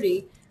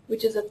 30,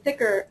 which is a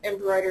thicker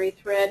embroidery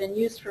thread and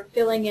used for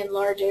filling in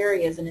large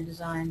areas in a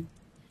design.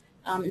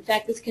 In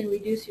fact, this can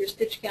reduce your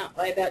stitch count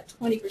by about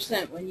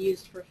 20% when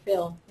used for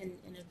fill in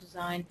a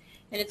design,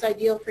 and it's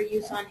ideal for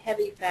use on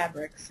heavy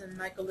fabrics. And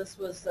Michael, this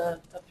was a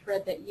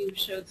thread that you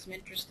showed some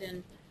interest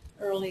in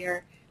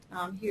earlier.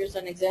 Here's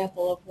an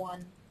example of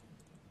one.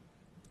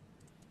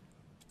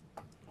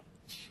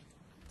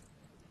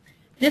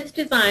 This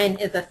design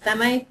is a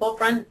semi-full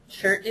front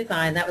shirt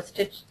design that was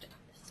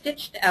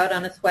stitched out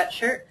on a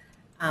sweatshirt.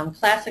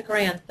 Classic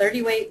Rayon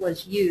 30-weight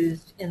was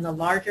used in the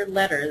larger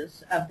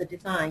letters of the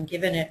design,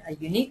 giving it a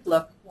unique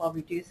look while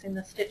reducing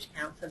the stitch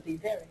counts of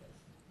these areas.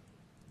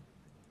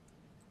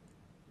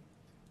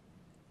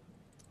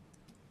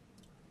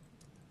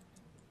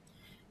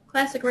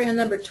 Classic Rayon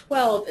number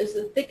 12 is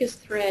the thickest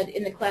thread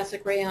in the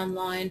Classic Rayon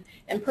line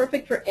and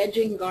perfect for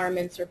edging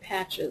garments or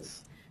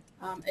patches.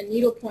 A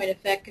needlepoint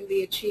effect can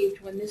be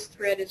achieved when this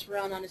thread is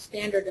run on a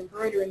standard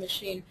embroidery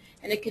machine,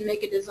 and it can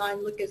make a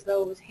design look as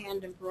though it was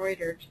hand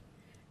embroidered.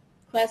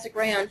 Classic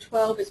Rayon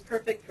 12 is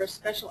perfect for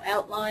special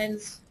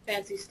outlines,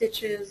 fancy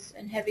stitches,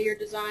 and heavier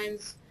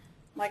designs.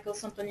 Michael,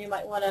 something you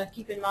might want to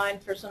keep in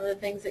mind for some of the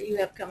things that you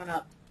have coming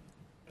up.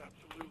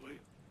 Absolutely.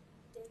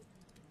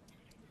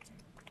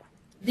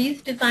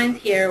 These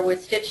designs here were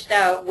stitched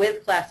out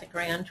with Classic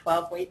Rayon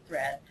 12-weight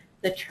thread.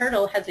 The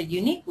turtle has a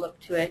unique look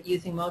to it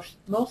using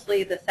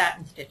mostly the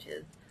satin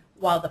stitches,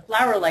 while the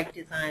flower-like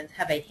designs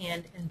have a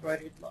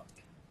hand-embroidered look.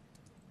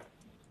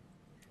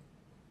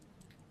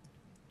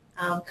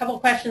 A couple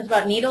questions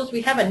about needles.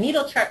 We have a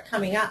needle chart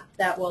coming up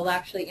that will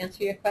actually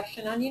answer your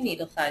question on your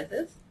needle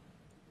sizes.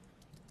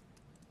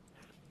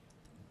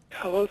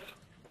 Alice?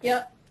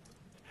 Yep.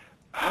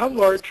 How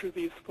large are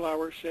these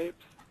flower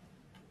shapes?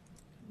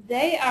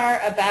 They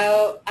are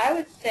about, I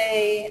would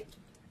say,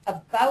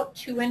 about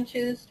 2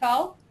 inches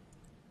tall,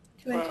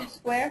 2 Wow. inches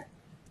square.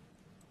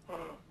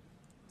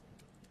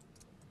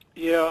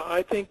 Yeah,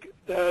 I think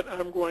that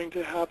I'm going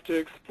to have to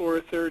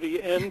explore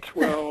 30 and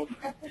 12.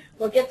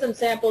 We'll get some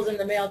samples in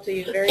the mail to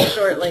you very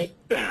shortly.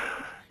 I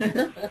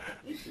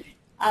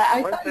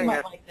One thought you thing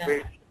might like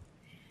that.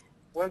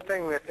 One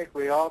thing I think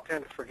we all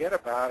tend to forget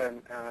about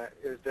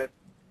is that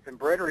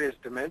embroidery is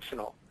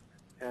dimensional.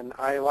 And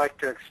I like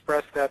to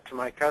express that to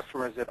my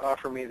customers that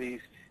offer me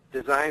these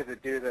designs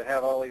that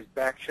have all these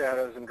back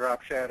shadows and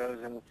drop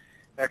shadows and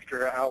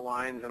extra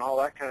outlines and all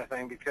that kind of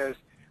thing, because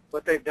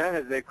what they've done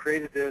is they've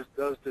created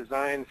those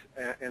designs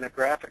in a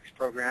graphics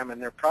program,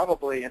 and they're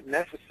probably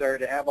necessary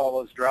to have all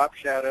those drop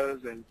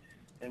shadows and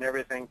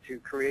everything to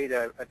create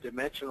a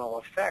dimensional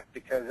effect,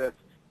 because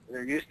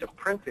they're used to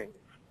printing.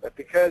 But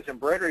because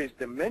embroidery is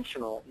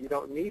dimensional, you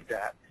don't need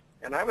that.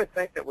 And I would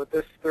think that with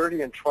this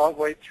 30 and 12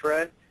 weight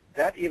thread,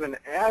 that even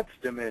adds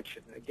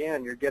dimension.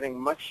 Again, you're getting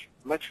much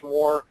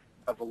more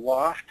of a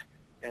loft,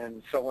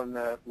 and so when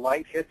the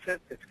light hits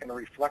it, it's going to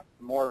reflect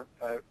more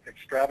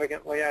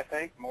extravagantly, I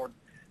think, more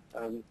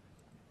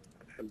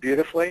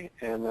beautifully.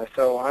 And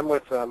so I'm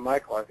with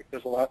Michael. I think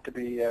there's a lot to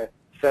be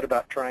said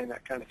about trying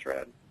that kind of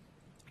thread.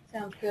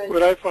 Sounds good.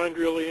 What I find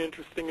really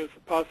interesting is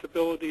the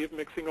possibility of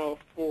mixing all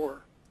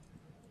four.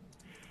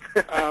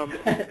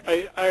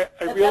 I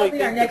really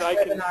think that I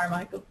can. Webinar,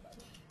 Michael.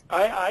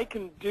 I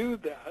can do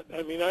that.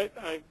 I mean,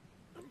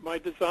 my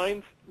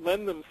designs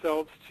lend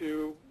themselves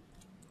to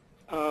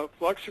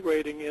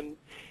fluctuating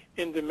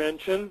in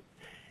dimension,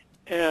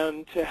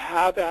 and to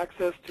have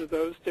access to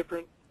those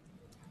different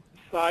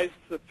sizes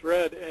of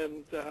thread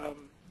and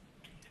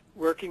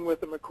working with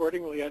them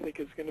accordingly, I think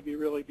is going to be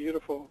really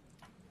beautiful.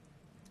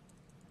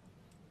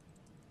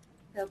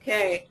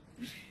 Okay.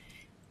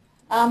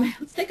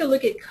 Let's take a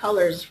look at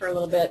colors for a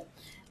little bit.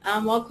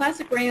 While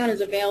Classic Rayon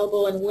is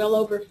available in well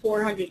over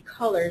 400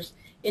 colors,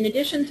 in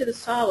addition to the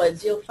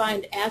solids, you'll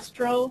find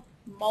Astro,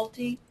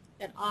 Multi,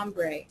 and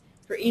Ombre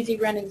for easy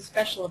running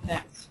special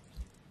effects.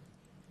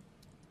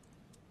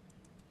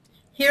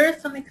 Here are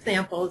some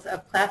examples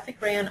of Classic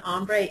Rayon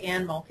Ombre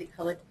and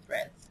multicolored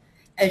threads.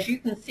 As you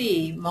can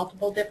see,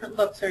 multiple different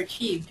looks are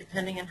achieved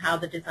depending on how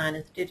the design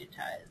is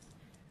digitized.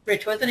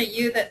 Rich, wasn't it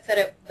you that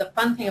said the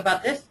fun thing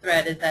about this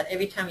thread is that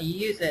every time you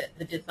use it,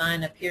 the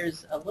design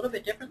appears a little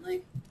bit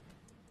differently?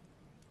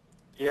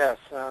 Yes.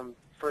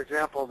 For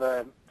example,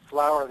 the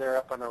flower there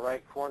up on the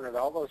right corner,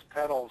 all those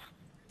petals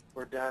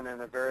were done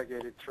in a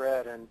variegated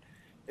thread, and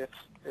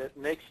it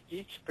makes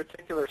each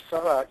particular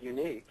sew-out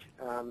unique.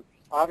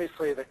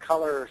 Obviously, the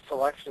color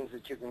selections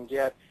that you can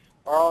get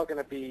are all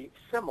going to be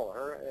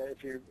similar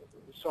if you're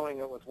sewing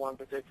it with one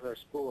particular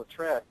spool of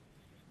thread.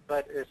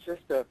 But it's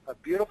just a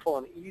beautiful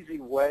and easy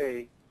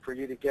way for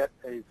you to get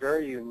a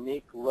very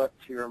unique look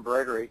to your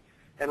embroidery.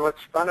 And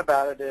what's fun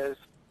about it is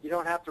you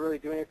don't have to really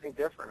do anything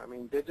different. I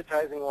mean,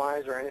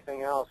 digitizing-wise or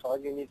anything else, all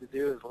you need to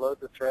do is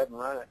load the thread and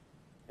run it,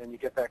 and you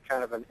get that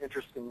kind of an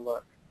interesting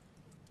look.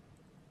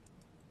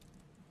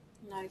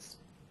 Nice.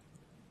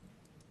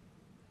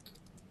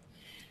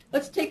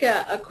 Let's take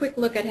a quick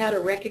look at how to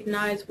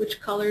recognize which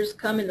colors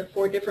come in the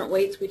 4 different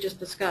weights we just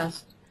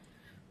discussed.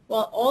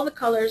 While all the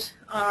colors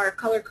on our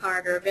color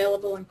card are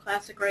available in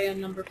Classic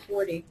Rayon number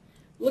 40,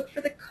 look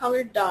for the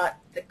colored dot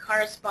that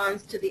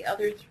corresponds to the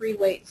other 3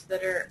 weights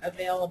that are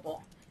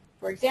available.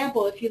 For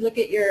example, if you look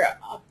at your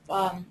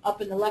up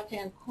in the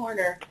left-hand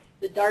corner,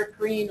 the dark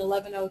green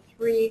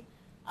 1103,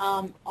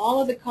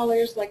 all of the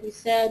colors, like we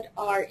said,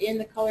 are in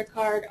the color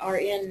card, are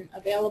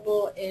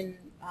available in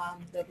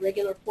the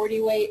regular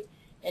 40 weight.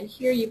 And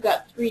here you've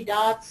got 3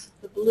 dots,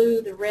 the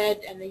blue, the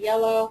red, and the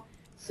yellow.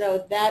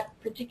 So that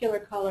particular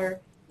color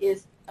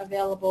is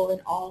available in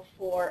all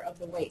 4 of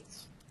the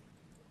weights.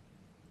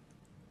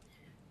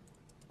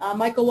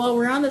 Michael, while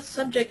we're on the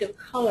subject of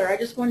color, I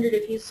just wondered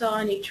if you saw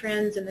any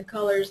trends in the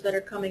colors that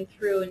are coming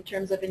through in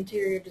terms of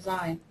interior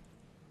design.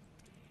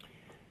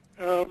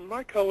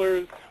 My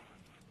colors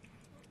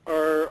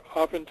are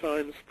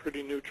oftentimes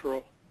pretty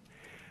neutral,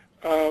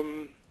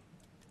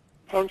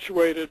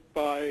 punctuated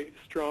by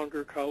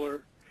stronger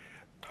color.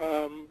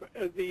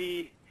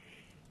 The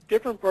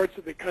different parts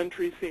of the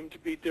country seem to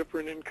be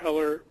different in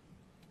color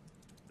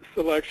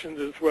selections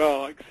as well.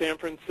 Like San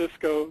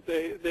Francisco,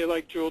 they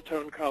like jewel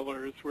tone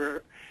colors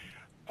where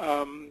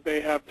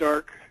they have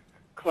dark,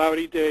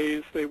 cloudy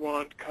days. They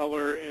want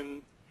color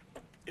in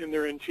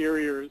their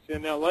interiors.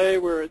 In LA,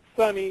 where it's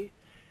sunny,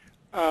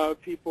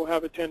 people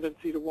have a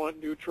tendency to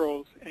want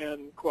neutrals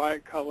and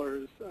quiet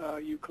colors,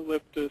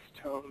 eucalyptus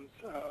tones,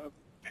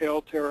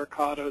 pale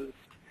terracottas,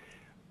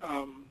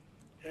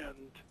 and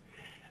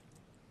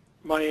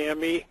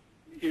Miami,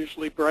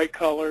 usually bright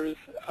colors.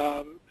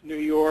 New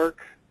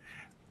York,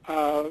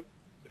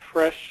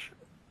 fresh,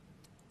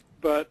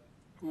 but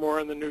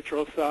more on the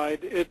neutral side.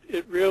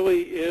 It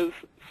really is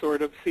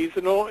sort of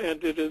seasonal,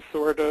 and it is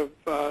sort of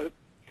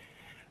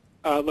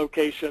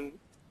location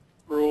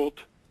ruled.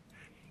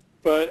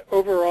 But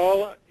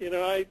overall, you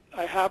know,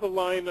 I have a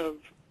line of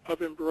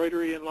of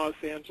embroidery in Los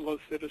Angeles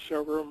at a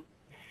showroom,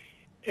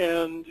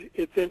 and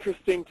it's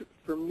interesting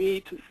for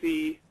me to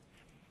see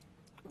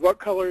what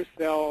colors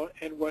sell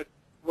and what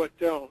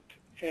don't.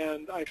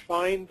 And I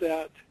find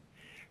that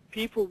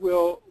people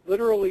will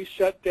literally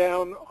shut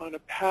down on a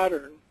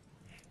pattern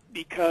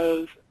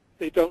because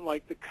they don't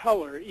like the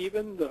color,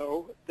 even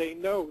though they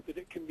know that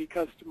it can be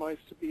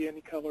customized to be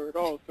any color at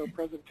all. So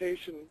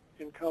presentation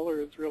in color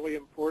is really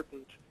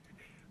important.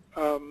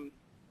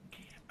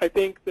 I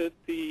think that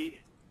the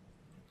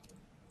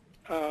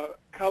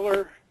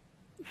color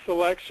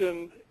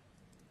selection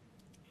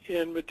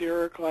in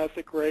Madeira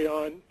Classic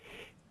Rayon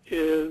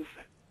is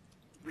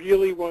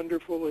really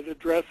wonderful. It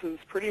addresses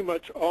pretty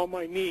much all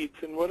my needs.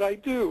 And what I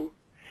do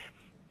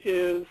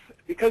is,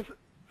 because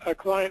a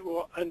client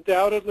will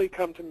undoubtedly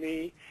come to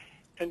me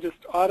and just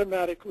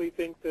automatically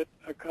think that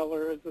a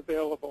color is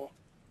available.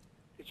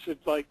 It should,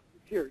 like,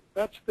 here,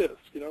 match this,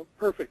 you know,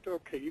 perfect,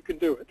 okay, you can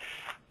do it.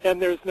 And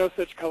there's no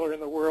such color in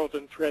the world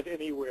in thread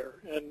anywhere.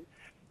 And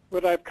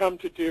what I've come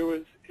to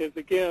do is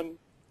again,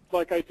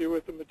 like I do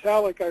with the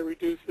metallic, I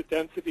reduce the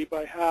density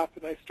by half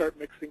and I start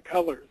mixing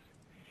colors.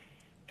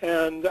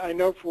 And I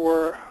know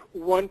for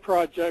one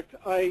project,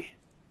 I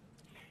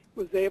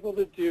was able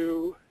to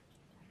do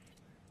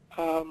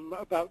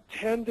about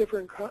 10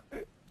 different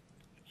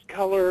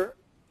color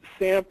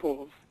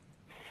samples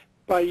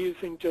by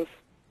using just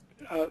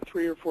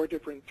 3 or 4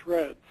 different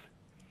threads.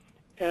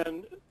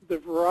 And the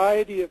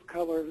variety of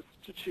colors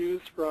to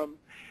choose from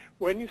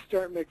when you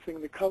start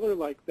mixing the color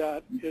like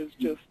that is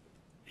just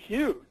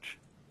huge.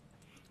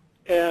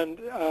 And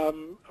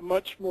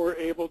much more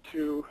able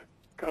to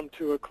come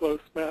to a close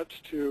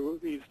match to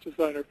these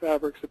designer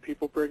fabrics that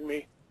people bring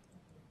me.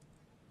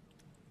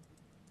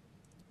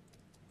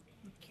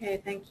 Okay,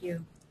 thank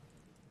you.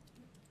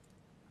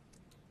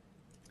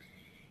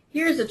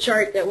 Here's a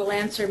chart that will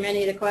answer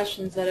many of the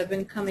questions that have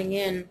been coming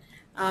in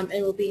and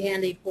will be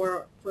handy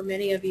for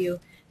many of you.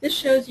 This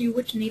shows you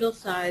which needle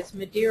size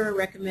Madeira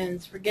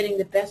recommends for getting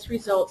the best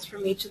results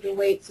from each of the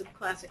weights of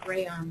classic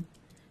rayon.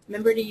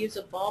 Remember to use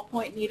a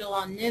ballpoint needle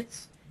on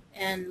knits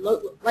and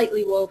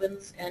lightly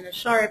wovens, and a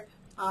sharp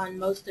on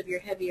most of your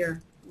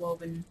heavier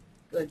woven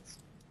goods.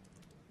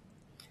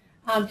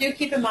 Do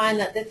keep in mind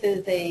that this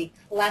is a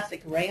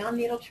classic rayon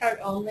needle chart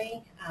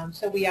only,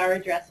 so we are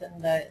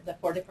addressing the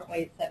 4 different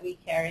weights that we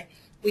carry.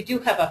 We do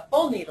have a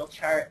full needle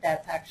chart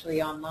that's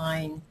actually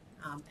online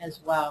as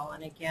well,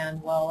 and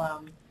again,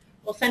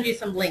 we'll send you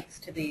some links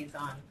to these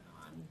on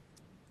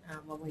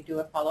when we do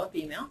a follow-up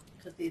email,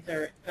 because these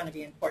are going to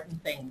be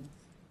important things.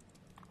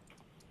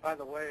 By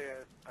the way,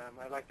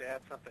 I'd like to add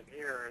something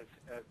here.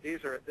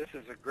 This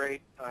is a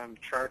great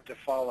chart to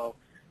follow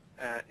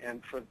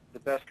and for the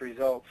best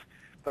results.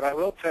 But I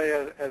will tell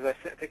you, as I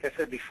think I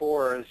said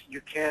before, is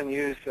you can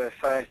use a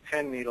size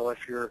 10 needle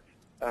if you're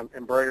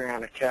embroidering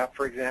on a cap,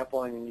 for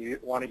example, and you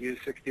want to use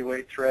 60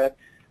 weight thread.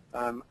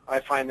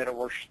 I find that it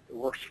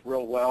works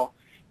real well.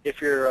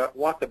 If you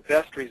want the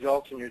best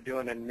results and you're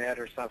doing a net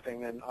or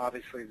something, then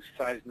obviously the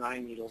size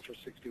 9 needles for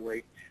 60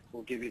 weight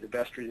will give you the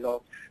best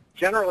results.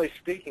 Generally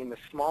speaking, the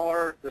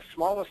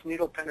smallest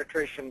needle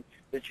penetration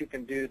that you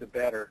can do, the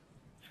better.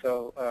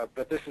 So,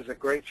 but this is a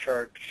great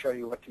chart to show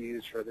you what to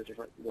use for the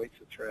different weights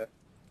of thread.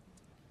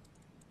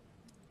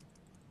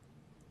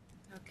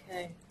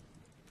 Okay.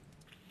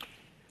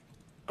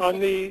 On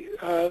the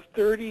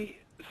 30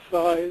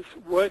 size,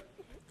 what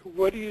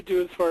do you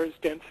do as far as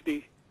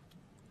density?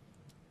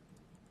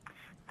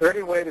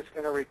 30 weight is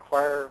going to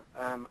require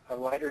a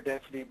lighter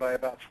density by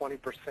about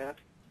 20%.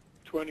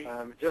 20.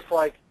 Just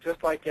like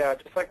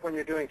when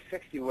you're doing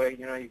 60 weight,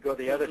 you know, you go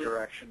the other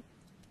direction.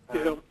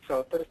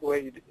 So 30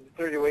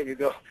 weight, you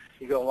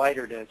go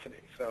lighter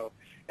density. So,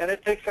 and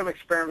it takes some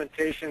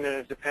experimentation, and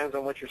it depends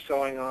on what you're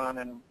sewing on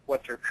and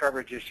what your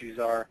coverage issues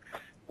are.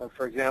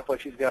 For example,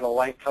 if you've got a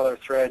light color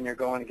thread and you're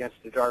going against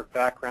a dark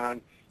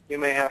background, you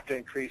may have to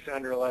increase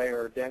underlay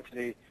or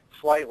density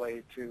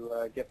slightly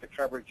to get the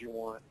coverage you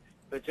want.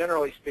 But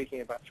generally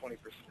speaking, about 20%.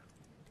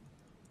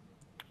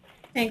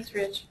 Thanks,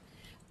 Rich.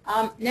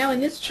 Now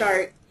in this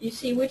chart, you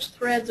see which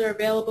threads are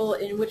available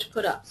in which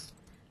put-ups.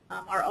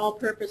 Our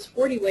all-purpose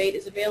 40 weight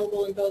is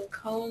available in both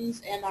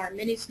cones and our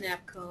mini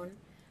snap cone.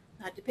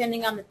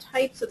 Depending on the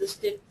types of the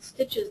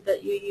stitches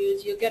that you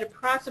use, you'll get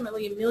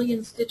approximately 1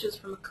 million stitches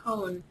from a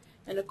cone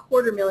and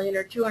 250,000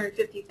 or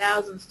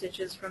 250,000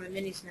 stitches from a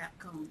mini snap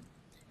cone.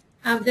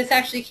 This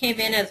actually came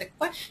in as a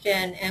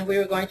question, and we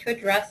were going to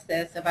address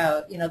this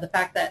about, you know, the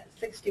fact that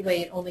 60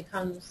 weight only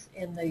comes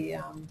in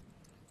the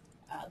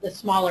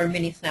smaller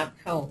mini snap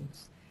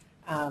cones.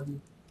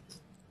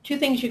 2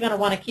 things you're going to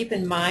want to keep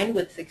in mind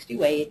with 60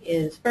 weight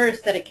is,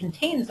 first, that it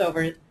contains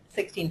over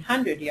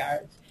 1,600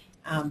 yards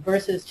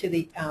versus to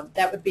the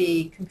that would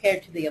be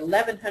compared to the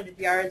 1,100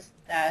 yards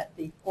that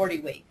the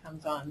 40 weight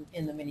comes on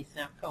in the mini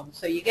snap cone.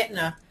 So you're getting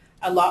a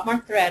lot more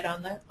thread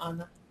on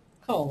the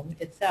cone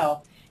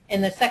itself.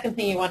 And the second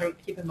thing you want to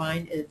keep in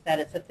mind is that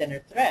it's a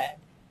thinner thread.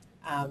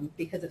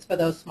 Because it's for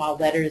those small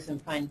letters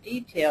and fine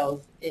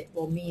details, it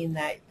will mean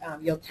that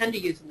you'll tend to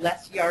use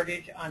less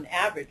yardage on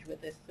average with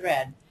this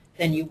thread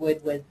than you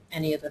would with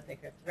any of the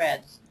thicker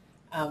threads.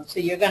 So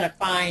you're going to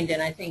find,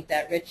 and I think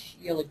that, Rich,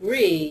 you'll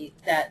agree,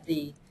 that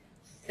the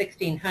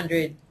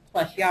 1,600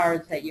 plus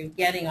yards that you're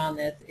getting on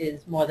this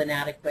is more than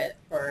adequate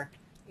for,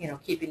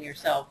 keeping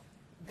yourself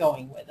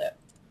going with it.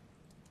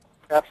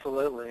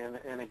 Absolutely,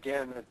 and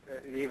again,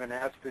 it even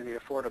adds to the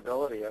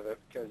affordability of it,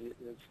 because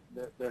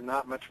they're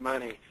not much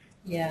money.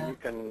 Yeah. You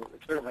can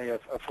certainly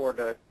afford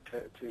to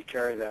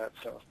carry that,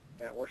 so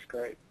that works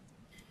great.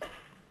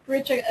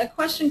 Rich, a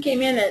question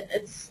came in.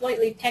 It's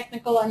slightly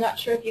technical. I'm not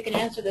sure if you can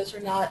answer this or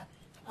not.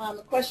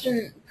 A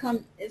question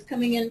is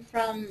coming in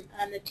from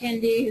an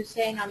attendee who's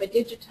saying, I'm a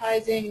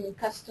digitizing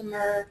custom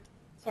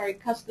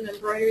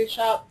embroidery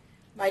shop.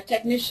 My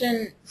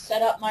technician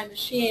set up my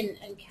machine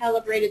and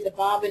calibrated the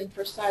bobbin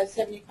for size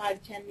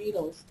 7510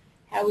 needles.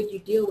 How would you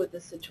deal with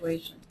this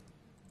situation?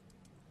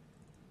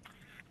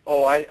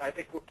 Oh, I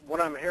think what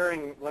I'm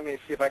hearing, let me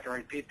see if I can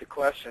repeat the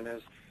question,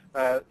 is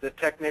the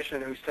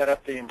technician who set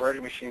up the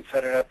embroidery machine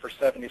set it up for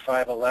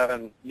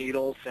 7511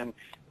 needles, and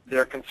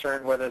they're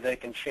concerned whether they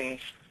can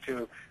change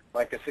to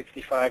like a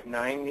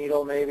 65-9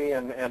 needle maybe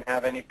and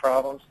have any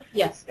problems.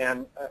 Yes.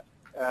 And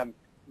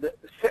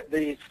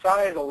the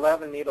size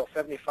 11 needle,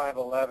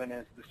 7511,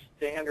 is the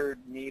standard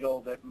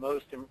needle that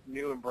most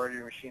new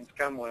embroidery machines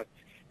come with,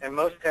 and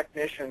most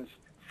technicians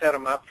set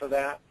them up for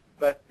that.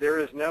 But there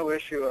is no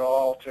issue at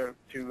all to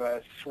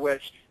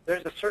switch.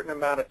 There's a certain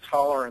amount of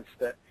tolerance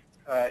that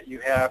you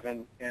have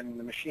in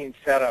the machine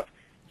setup.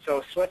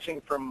 So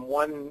switching from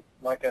one,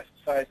 like a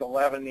size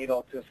 11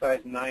 needle to a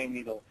size 9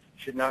 needle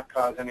should not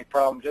cause any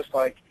problem, just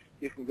like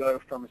you can go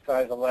from a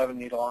size 11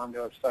 needle on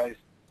to a size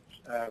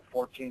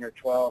 14 or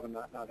 12 and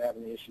not have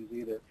any issues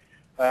either.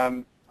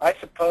 I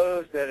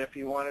suppose that if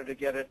you wanted to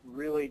get it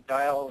really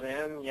dialed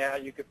in, yeah,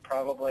 you could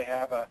probably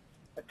have a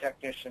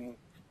technician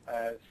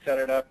set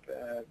it up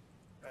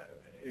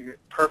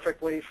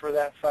perfectly for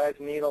that size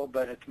needle,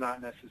 but it's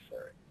not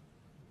necessary.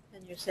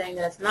 And you're saying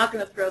that it's not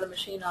going to throw the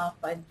machine off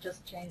by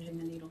just changing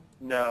the needle?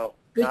 No,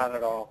 Good. not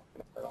at all.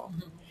 Not at all.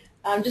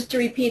 Mm-hmm. Just to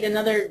repeat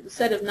another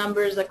set of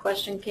numbers, a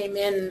question came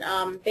in.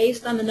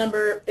 Based on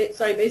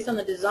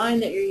the design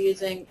that you're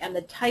using and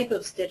the type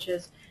of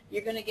stitches,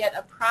 you're going to get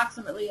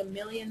approximately 1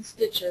 million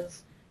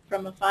stitches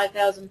from a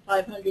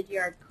 5,500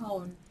 yard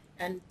cone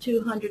and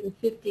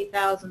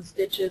 250,000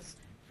 stitches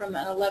from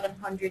an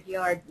 1,100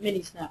 yard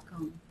mini snap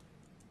cone.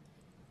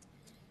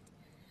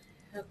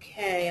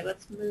 Okay,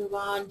 let's move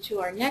on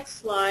to our next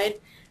slide.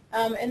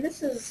 And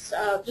this is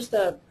just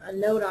a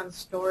note on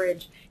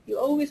storage. You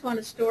always want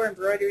to store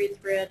embroidery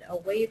thread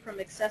away from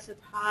excessive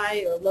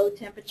high or low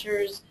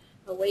temperatures,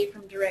 away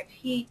from direct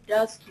heat,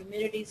 dust,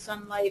 humidity,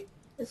 sunlight.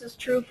 This is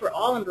true for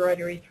all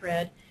embroidery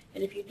thread,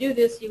 and if you do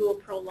this, you will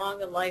prolong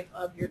the life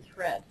of your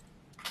thread.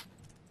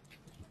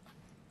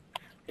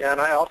 Yeah, and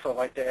I also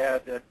like to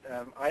add that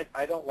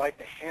I don't like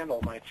to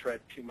handle my thread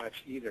too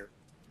much either,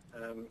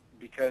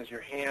 because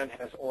your hand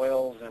has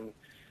oils and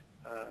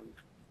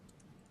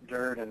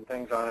dirt and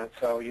things on it,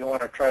 so you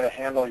want to try to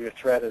handle your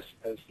thread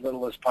as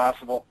little as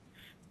possible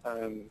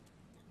and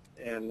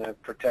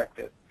protect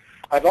it.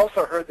 I've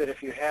also heard that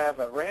if you have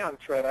a rayon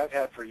thread I've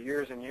had for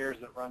years and years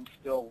that runs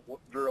still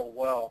real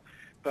well,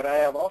 but I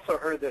have also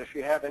heard that if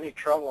you have any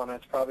trouble, and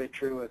it's probably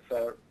true with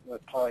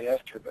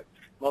polyester, but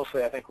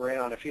mostly I think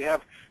rayon, if you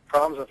have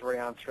problems with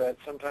rayon thread,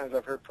 sometimes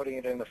I've heard putting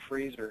it in the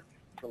freezer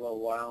for a little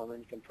while, and then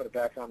you can put it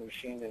back on the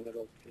machine and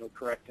it'll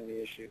correct any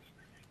issues.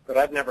 But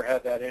I've never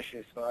had that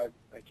issue, so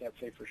I can't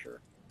say for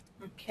sure.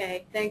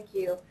 Okay, thank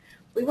you.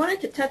 We wanted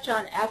to touch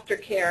on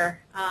aftercare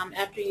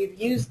after you've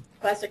used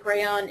classic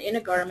rayon in a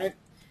garment.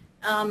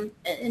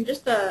 And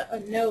just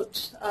a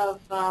note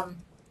of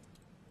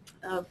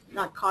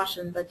not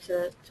caution, but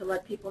to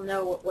let people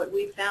know what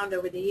we've found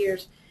over the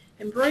years.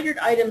 Embroidered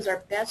items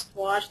are best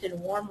washed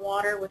in warm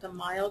water with a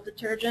mild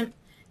detergent.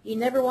 You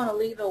never want to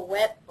leave a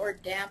wet or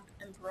damp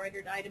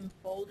embroidered item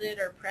folded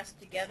or pressed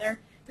together.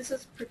 This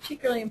is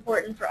particularly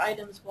important for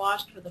items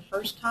washed for the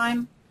first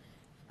time.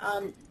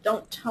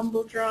 Don't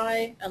tumble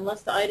dry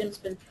unless the item's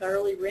been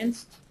thoroughly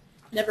rinsed.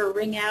 Never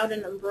wring out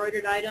an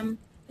embroidered item,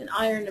 and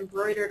iron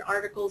embroidered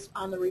articles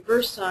on the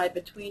reverse side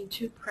between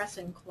two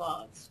pressing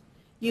cloths.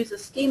 Use a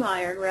steam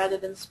iron rather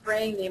than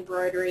spraying the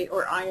embroidery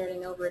or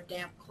ironing over a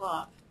damp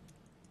cloth.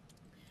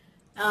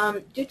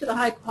 Due to the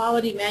high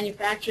quality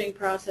manufacturing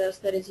process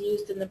that is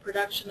used in the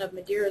production of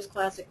Madeira's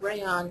classic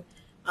rayon,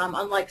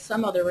 unlike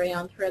some other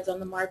rayon threads on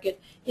the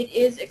market, it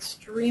is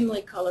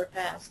extremely color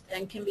fast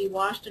and can be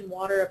washed in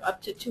water of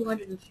up to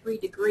 203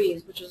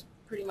 degrees, which is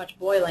pretty much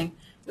boiling,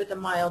 with a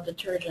mild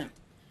detergent.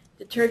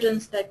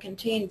 Detergents that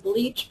contain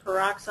bleach,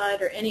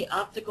 peroxide, or any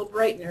optical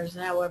brighteners,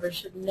 however,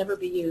 should never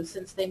be used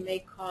since they may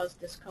cause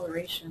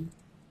discoloration.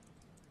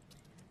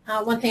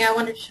 One thing I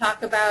wanted to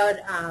talk about,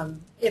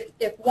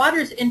 if water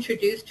is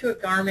introduced to a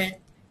garment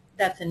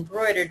that's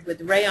embroidered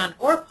with rayon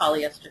or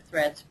polyester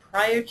threads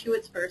prior to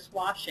its first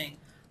washing,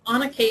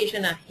 on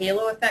occasion a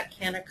halo effect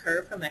can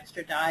occur from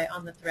extra dye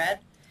on the thread.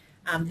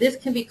 This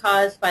can be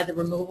caused by the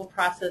removal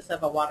process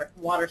of a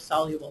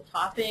water-soluble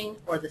topping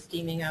or the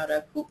steaming out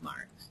of hoop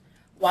marks.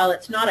 While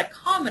it's not a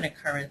common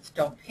occurrence,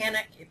 don't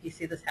panic if you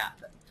see this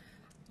happen.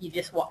 You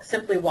just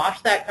simply wash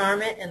that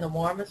garment in the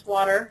warmest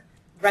water,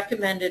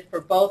 recommended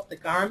for both the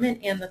garment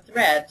and the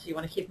thread. So you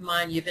want to keep in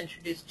mind you've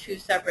introduced two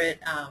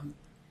separate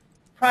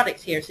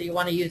products here, so you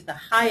want to use the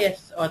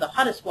highest or the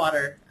hottest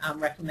water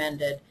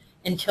recommended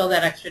until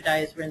that extra dye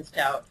is rinsed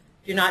out.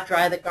 Do not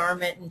dry the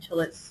garment until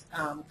it's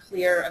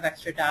clear of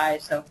extra dye.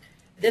 So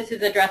this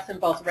is addressed in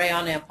both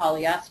rayon and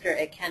polyester.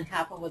 It can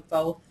happen with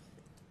both.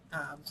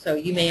 So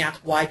you may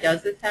ask, why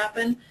does this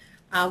happen?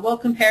 Well,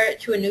 compare it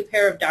to a new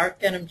pair of dark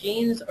denim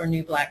jeans or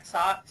new black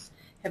socks.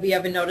 Have you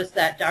ever noticed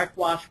that dark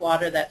wash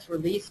water that's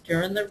released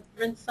during the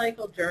rinse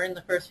cycle, during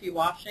the first few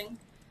washing?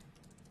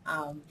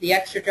 The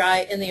extra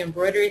dry in the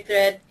embroidery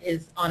thread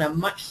is on a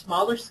much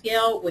smaller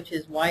scale, which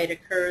is why it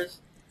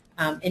occurs,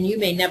 and you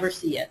may never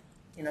see it,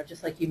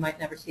 just like you might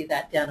never see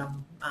that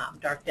denim,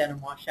 dark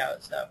denim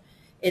washout. So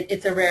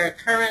it's a rare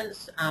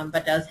occurrence,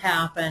 but does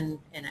happen,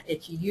 and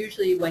it's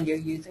usually when you're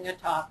using a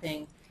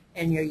topping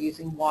and you're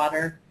using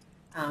water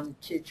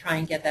to try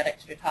and get that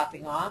extra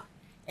topping off.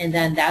 And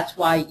then that's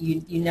why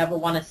you never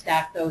want to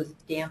stack those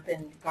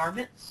dampened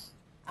garments,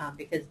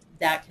 because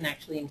that can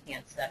actually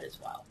enhance that as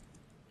well.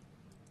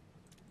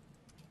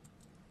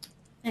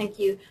 Thank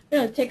you. I'm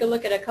going to take a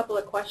look at a couple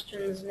of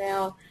questions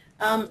now.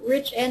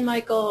 Rich and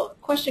Michael,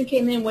 question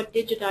came in, what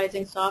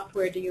digitizing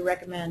software do you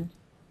recommend?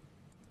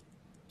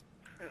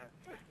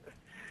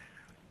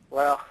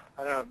 Well,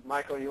 I don't know,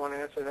 Michael, you want to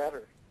answer that?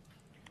 Or?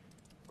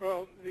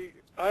 Well,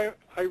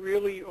 I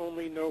really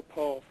only know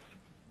Pulse.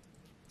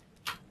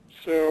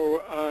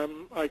 So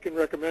I can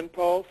recommend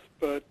Pulse,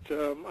 but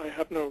I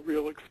have no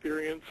real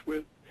experience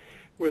with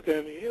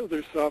any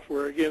other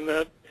software. Again,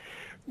 that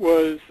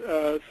was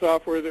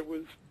software that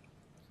was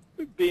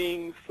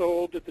being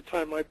sold at the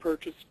time I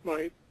purchased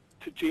my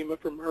Tajima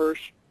from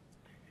Hirsch,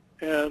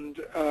 and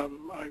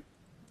I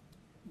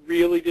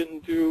really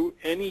didn't do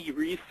any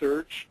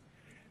research.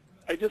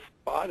 I just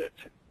bought it,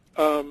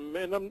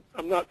 and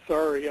I'm not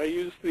sorry. I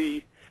used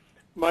the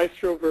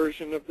Maestro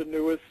version of the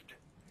newest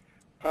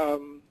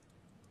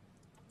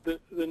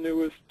the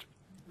newest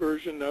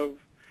version of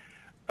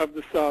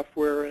the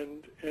software,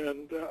 and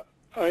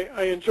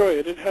I enjoy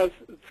it. It has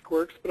its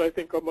quirks, but I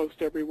think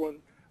almost everyone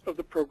of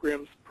the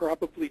programs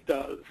probably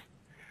does.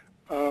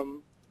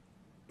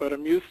 But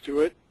I'm used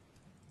to it.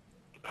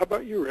 How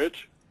about you,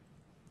 Rich?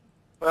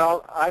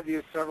 Well, I've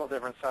used several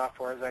different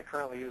softwares. I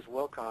currently use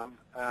Wilcom.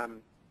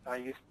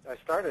 I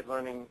started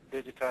learning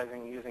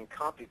digitizing using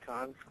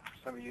Compicon.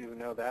 Some of you who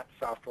know that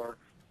software.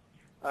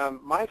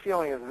 My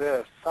feeling is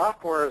this: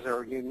 softwares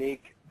are a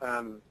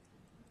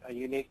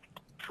unique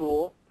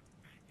tool,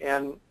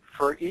 and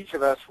for each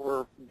of us,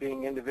 we're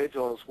being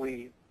individuals.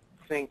 We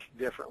think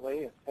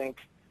differently,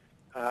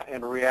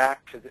 and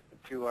react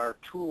to our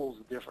tools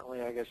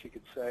differently, I guess you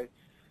could say.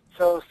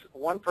 So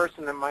one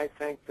person that might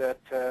think that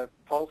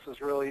Pulse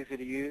is real easy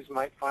to use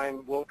might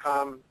find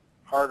Wilcom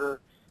harder,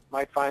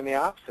 might find the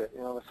opposite,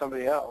 with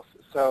somebody else.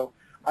 So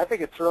I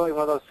think it's really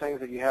one of those things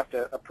that you have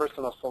to, a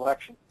personal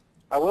selection.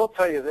 I will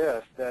tell you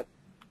this, that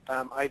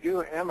am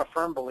a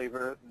firm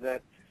believer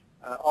that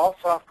all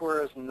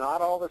software is not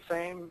all the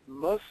same.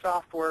 Most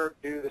software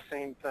do the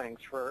same things.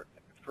 For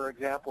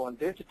example, in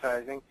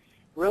digitizing,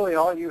 really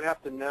all you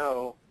have to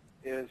know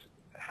is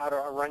how to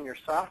run your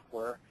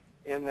software,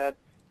 in that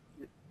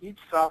each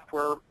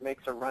software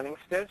makes a running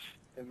stitch,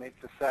 it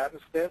makes a satin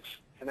stitch,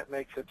 and it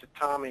makes a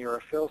tatami or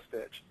a fill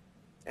stitch.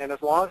 And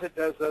as long as it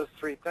does those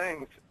three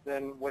things,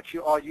 then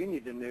all you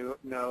need to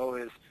know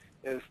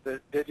is the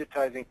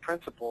digitizing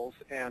principles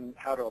and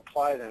how to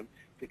apply them,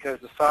 because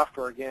the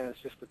software, again, is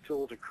just a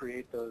tool to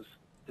create those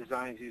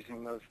designs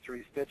using those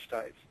three stitch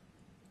types.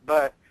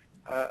 But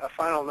a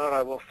final note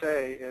I will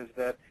say is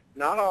that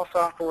not all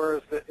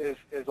software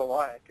is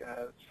alike.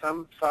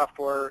 Some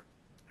software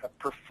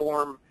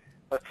perform,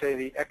 let's say,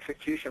 the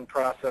execution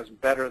process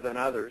better than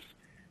others.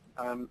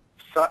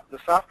 The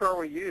software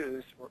we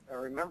use,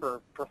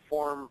 remember,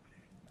 perform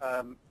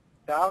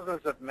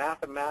thousands of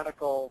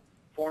mathematical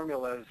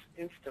formulas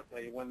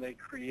instantly when they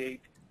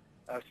create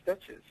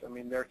stitches. I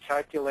mean, they're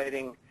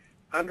calculating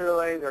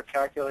underlay, they're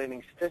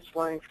calculating stitch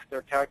length,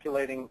 they're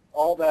calculating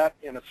all that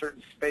in a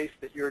certain space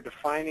that you're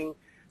defining,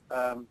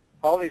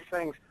 all these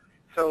things.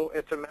 So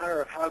it's a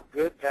matter of how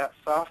good that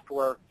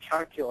software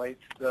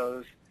calculates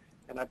those,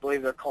 and I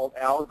believe they're called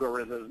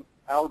algorithms.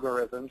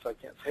 I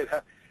can't say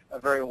that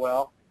very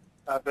well.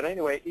 But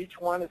anyway, each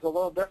one is a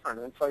little different,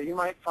 and so you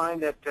might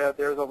find that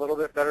there's a little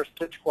bit better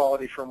stitch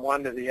quality from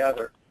one to the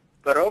other.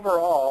 But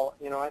overall,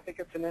 I think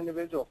it's an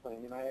individual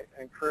thing, and I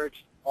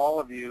encourage all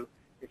of you,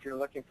 if you're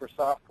looking for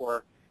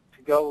software,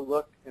 to go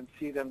look and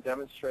see them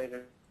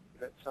demonstrated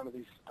at some of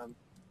these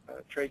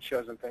trade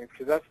shows and things,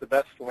 because that's the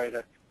best way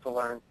to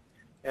learn.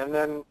 And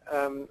then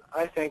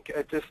I think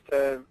just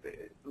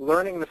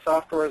learning the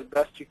software as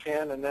best you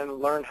can, and then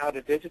learn how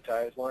to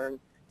digitize, learn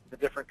the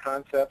different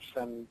concepts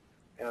and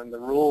the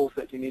rules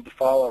that you need to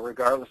follow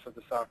regardless of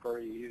the software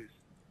you use.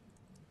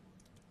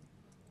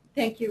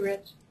 Thank you,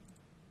 Rich.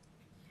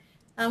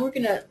 We're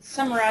going to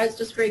summarize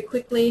just very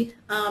quickly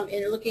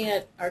in looking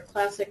at our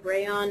classic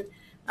rayon.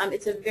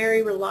 It's a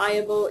very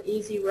reliable,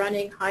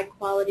 easy-running,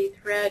 high-quality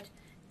thread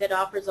that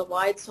offers a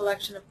wide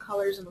selection of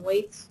colors and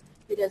weights.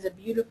 It has a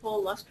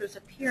beautiful, lustrous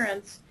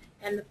appearance,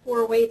 and the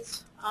 4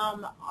 weights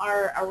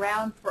are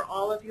around for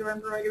all of your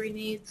embroidery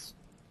needs.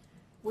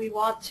 We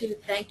want to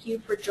thank you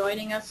for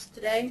joining us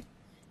today.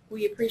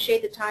 We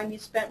appreciate the time you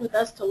spent with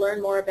us to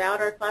learn more about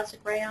our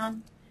Classic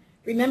Rayon.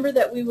 Remember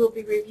that we will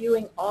be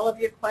reviewing all of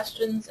your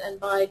questions, and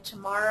by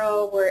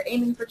tomorrow, we're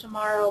aiming for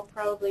tomorrow,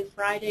 probably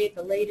Friday at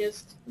the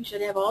latest, we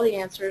should have all the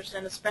answers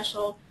and a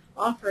special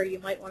offer you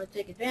might want to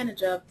take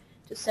advantage of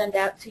to send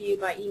out to you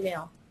by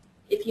email.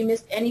 If you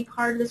missed any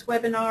part of this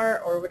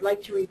webinar or would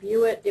like to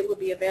review it, it will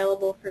be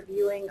available for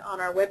viewing on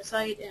our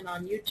website and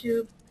on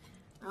YouTube.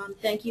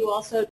 Thank you also